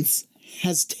civilians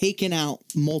has taken out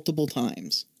multiple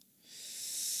times.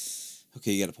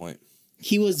 Okay, you got a point.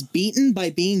 He was beaten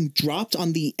by being dropped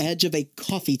on the edge of a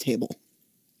coffee table.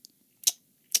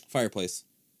 Fireplace.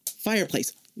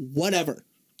 Fireplace. Whatever.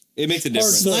 It makes a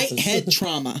difference. Slight head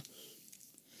trauma.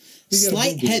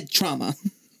 Slight head trauma.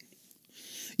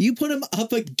 You put him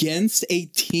up against a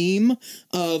team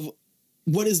of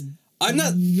what is... I'm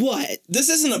not... What? This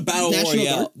isn't a battle National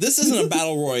royale. Guard? This isn't a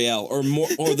battle royale, or more,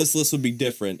 or this list would be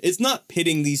different. It's not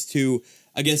pitting these two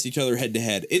against each other head to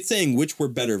head. It's saying which were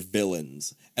better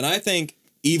villains. And I think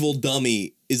Evil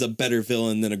Dummy is a better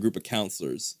villain than a group of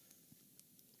counselors.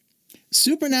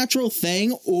 Supernatural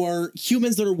thing or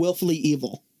humans that are willfully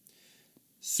evil?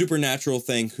 Supernatural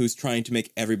thing who's trying to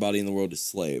make everybody in the world a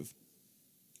slave.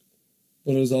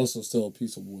 But it was also still a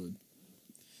piece of wood.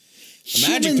 A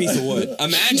magic piece of wood. A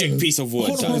magic piece of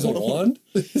wood. Hold on, Is it a wand?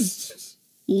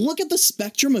 Look at the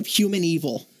spectrum of human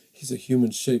evil. He's a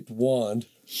human-shaped wand.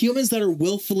 Humans that are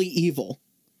willfully evil.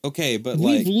 Okay, but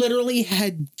We've like... literally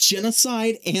had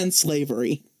genocide and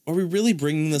slavery. Are we really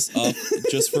bringing this up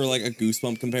just for like a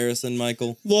Goosebump comparison,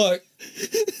 Michael? Look,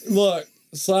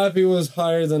 Slappy was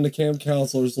higher than the camp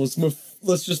counselors.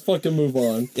 Let's just fucking move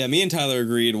on. Yeah, me and Tyler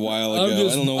agreed a while ago. I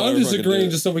don't know why I'm we're just fucking agreeing doing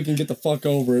it. just so we can get the fuck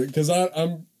over it, because I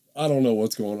don't know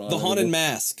what's going on. The haunted anymore.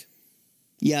 mask.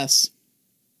 Yes.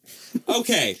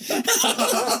 Okay.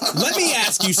 Let me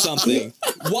ask you something.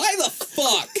 Why the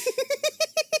fuck?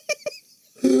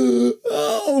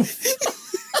 Oh.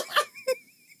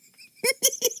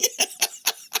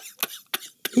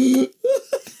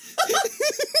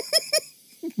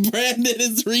 Brandon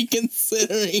is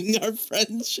reconsidering our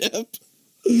friendship.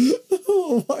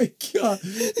 Oh my god.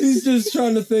 He's just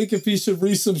trying to think if he should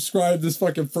resubscribe this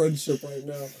fucking friendship right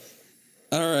now.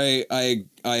 All right, I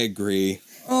agree.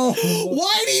 Oh.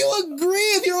 Why do you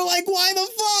agree if you're like, why the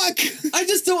fuck? I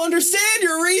just don't understand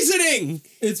your reasoning.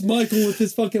 It's Michael with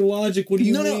his fucking logic. What do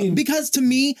you mean? No, because to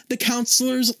me, the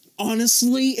counselors,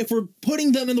 honestly, if we're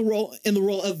putting them in the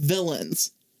role of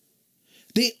villains,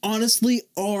 they honestly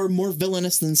are more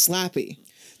villainous than Slappy.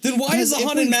 Then why is Because the if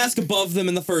haunted we- mask above them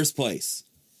in the first place?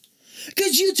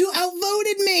 Because you two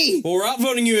outvoted me! Well, we're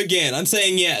outvoting you again. I'm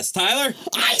saying yes. Tyler?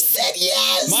 I said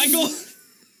yes! Michael?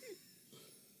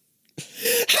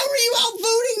 How are you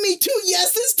outvoting me? 2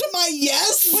 yeses to my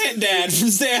yes? Plant Dad from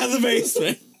Stay Out of the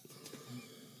Basement.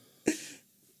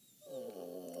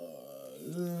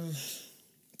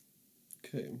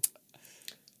 Okay.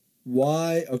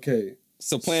 Why? Okay.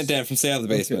 So Plant Dad from Stay Out of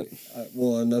the Basement. Okay.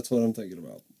 Well, and that's what I'm thinking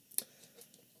about.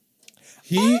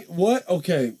 What?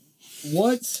 Okay.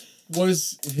 What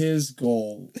was his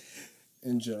goal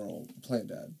in general, Plant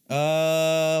Dad?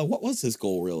 What was his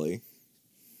goal, really?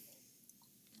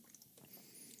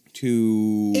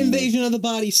 To... Invasion of the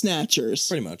Body Snatchers.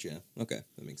 Pretty much, yeah. Okay,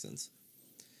 that makes sense.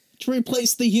 To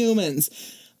replace the humans.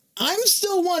 I'm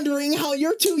still wondering how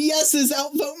your 2 yeses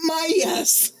outvote my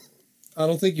yes. I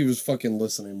don't think he was fucking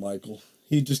listening, Michael.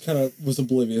 He just kind of was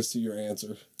oblivious to your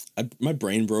answer. My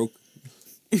brain broke.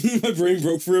 My brain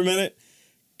broke for a minute.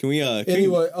 Can we can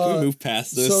Anyway, we move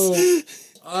past this? So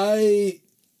I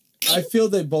feel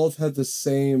they both had the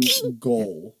same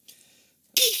goal.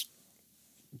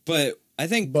 But I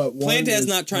think But one Plant Dad's is,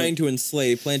 not trying to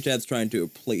enslave. Plant Dad's trying to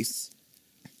replace.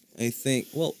 I think.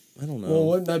 Well, I don't know. Well,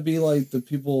 wouldn't that be like the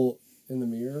people in the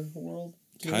mirror world?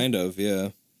 Kind of, yeah.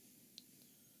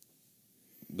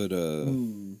 But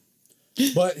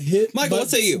But Michael, what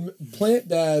say you? Plant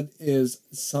Dad is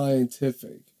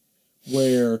scientific,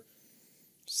 where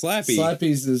Slappy.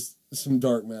 Slappy's is some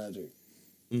dark magic.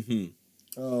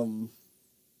 Mm-hmm.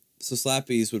 So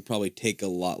Slappy's would probably take a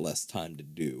lot less time to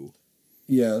do.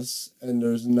 Yes, and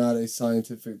there's not a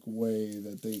scientific way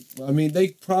that they... I mean, they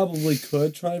probably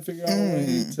could try and figure out a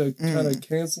way to kind of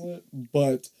cancel it,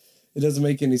 but it doesn't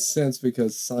make any sense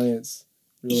because science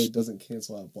really doesn't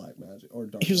cancel out black magic or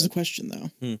dark Here's the magic. question,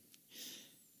 though.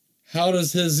 How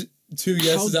does his 2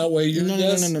 yeses outweigh your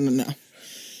yes? No.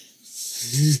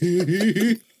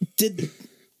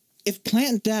 If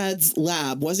Plant Dad's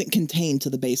lab wasn't contained to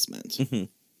the basement,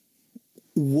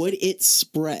 would it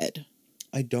spread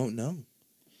I don't know.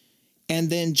 and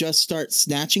then just start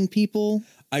snatching people?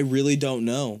 I really don't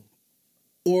know.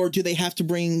 Or do they have to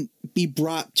be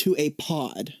brought to a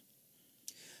pod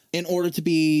in order to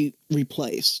be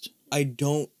replaced? I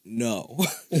don't know.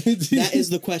 That is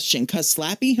the question. Because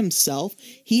Slappy himself,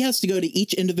 he has to go to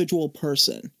each individual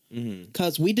person.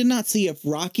 Because we did not see if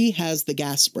Rocky has the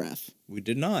gas breath. We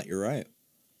did not. You're right.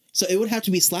 So it would have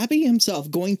to be Slappy himself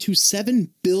going to 7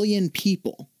 billion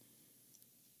people.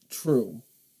 True.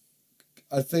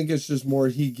 I think it's just more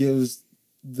he gives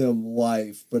them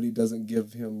life, but he doesn't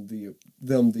give them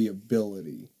the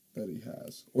ability that he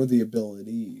has, or the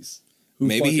abilities.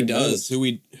 Maybe he fucking does.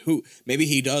 knows? Maybe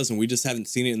he does, and we just haven't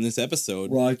seen it in this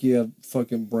episode. Rocky had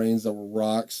fucking brains that were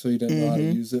rocks, so he didn't know how to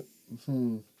use it.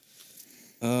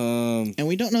 And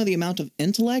we don't know the amount of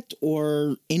intellect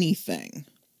or anything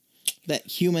that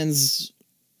humans,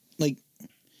 like...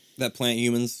 That plant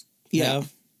humans Yeah.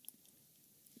 have.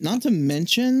 Not to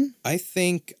mention, I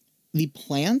think the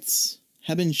plants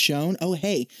have been shown, oh,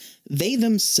 hey, they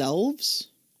themselves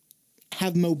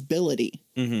have mobility.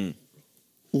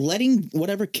 Letting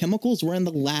whatever chemicals were in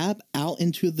the lab out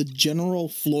into the general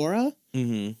flora,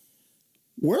 we're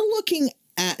looking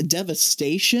at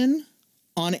devastation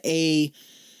on a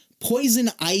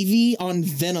poison ivy on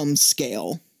venom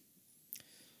scale.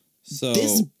 so.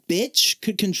 This bitch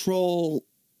could control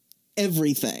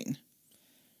everything.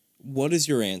 What is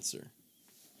your answer?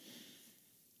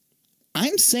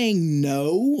 I'm saying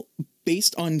no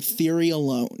based on theory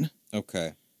alone.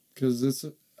 Okay. Because it's...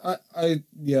 I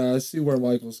see where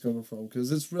Michael's coming from,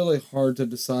 because it's really hard to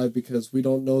decide because we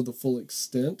don't know the full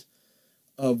extent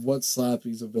of what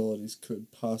Slappy's abilities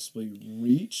could possibly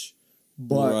reach,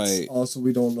 but Right. also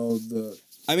we don't know the.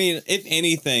 I mean, if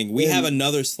anything, we have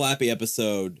another Slappy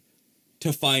episode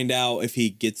to find out if he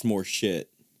gets more shit.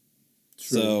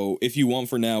 True. So if you want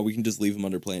for now, we can just leave him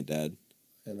under Plant Dad.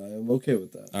 And I am okay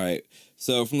with that. All right.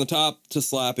 So from the top to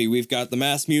Slappy, we've got the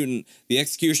Mass Mutant, the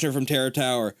Executioner from Terror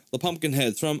Tower, the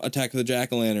Pumpkinheads from Attack of the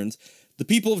Jack-O-Lanterns, the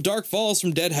People of Dark Falls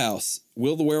from Deadhouse,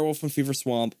 Will the Werewolf from Fever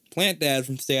Swamp, Plant Dad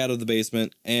from Stay Out of the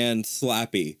Basement, and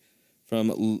Slappy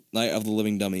from Night of the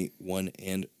Living Dummy 1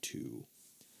 and 2.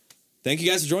 Thank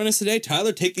you guys for joining us today.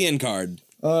 Tyler, take the end card.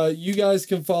 You guys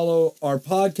can follow our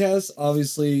podcast,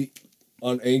 obviously,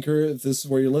 on Anchor, if this is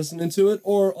where you're listening to it,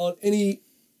 or on any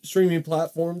streaming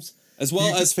platforms. As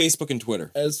well as Facebook and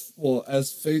Twitter. As long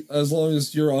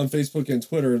as you're on Facebook and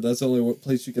Twitter, that's the only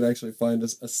place you can actually find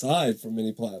us aside from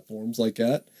any platforms like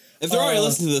that. If they're already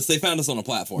listening to this, they found us on a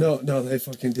platform. No, they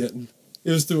fucking didn't.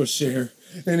 It was through a share.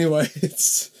 Anyway,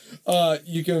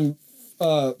 you can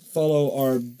follow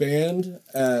our band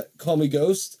at Call Me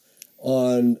Ghost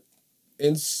on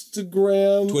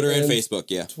Instagram, Twitter and Facebook,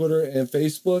 yeah. Twitter and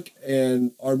Facebook,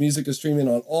 and our music is streaming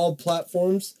on all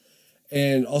platforms.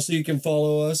 And also you can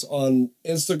follow us on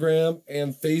Instagram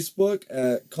and Facebook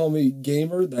at Call Me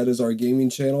Gamer. That is our gaming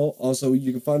channel. Also,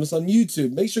 you can find us on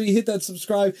YouTube. Make sure you hit that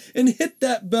subscribe and hit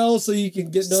that bell so you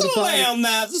can get notified. Slam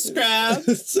that subscribe.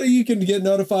 So you can get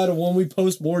notified of when we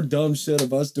post more dumb shit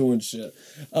of us doing shit.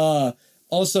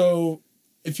 Also,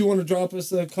 if you want to drop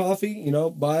us a coffee,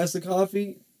 buy us a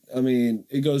coffee. I mean,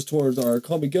 it goes towards our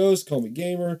Call Me Ghost, Call Me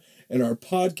Gamer, and our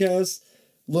podcast.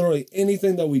 Literally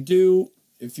anything that we do.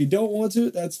 If you don't want to,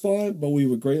 that's fine, but we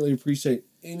would greatly appreciate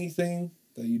anything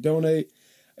that you donate.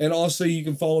 And also, you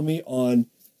can follow me on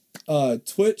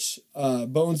Twitch,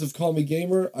 Bones of Call Me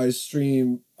Gamer. I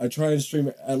try and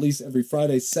stream at least every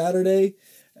Friday, Saturday.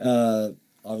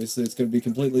 Obviously, it's going to be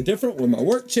completely different when my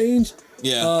work change.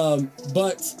 Yeah.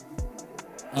 But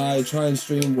I try and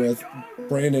stream with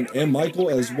Brandon and Michael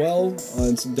as well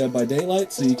on some Dead by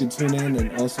Daylight, so you can tune in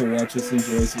and also watch us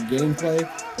enjoy some gameplay.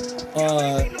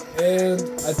 And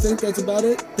I think that's about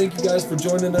it. Thank you guys for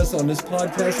joining us on this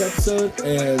podcast episode,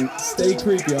 and stay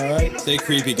creepy, all right? Stay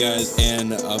creepy, guys,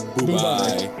 and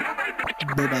bye-bye.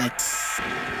 Bye-bye.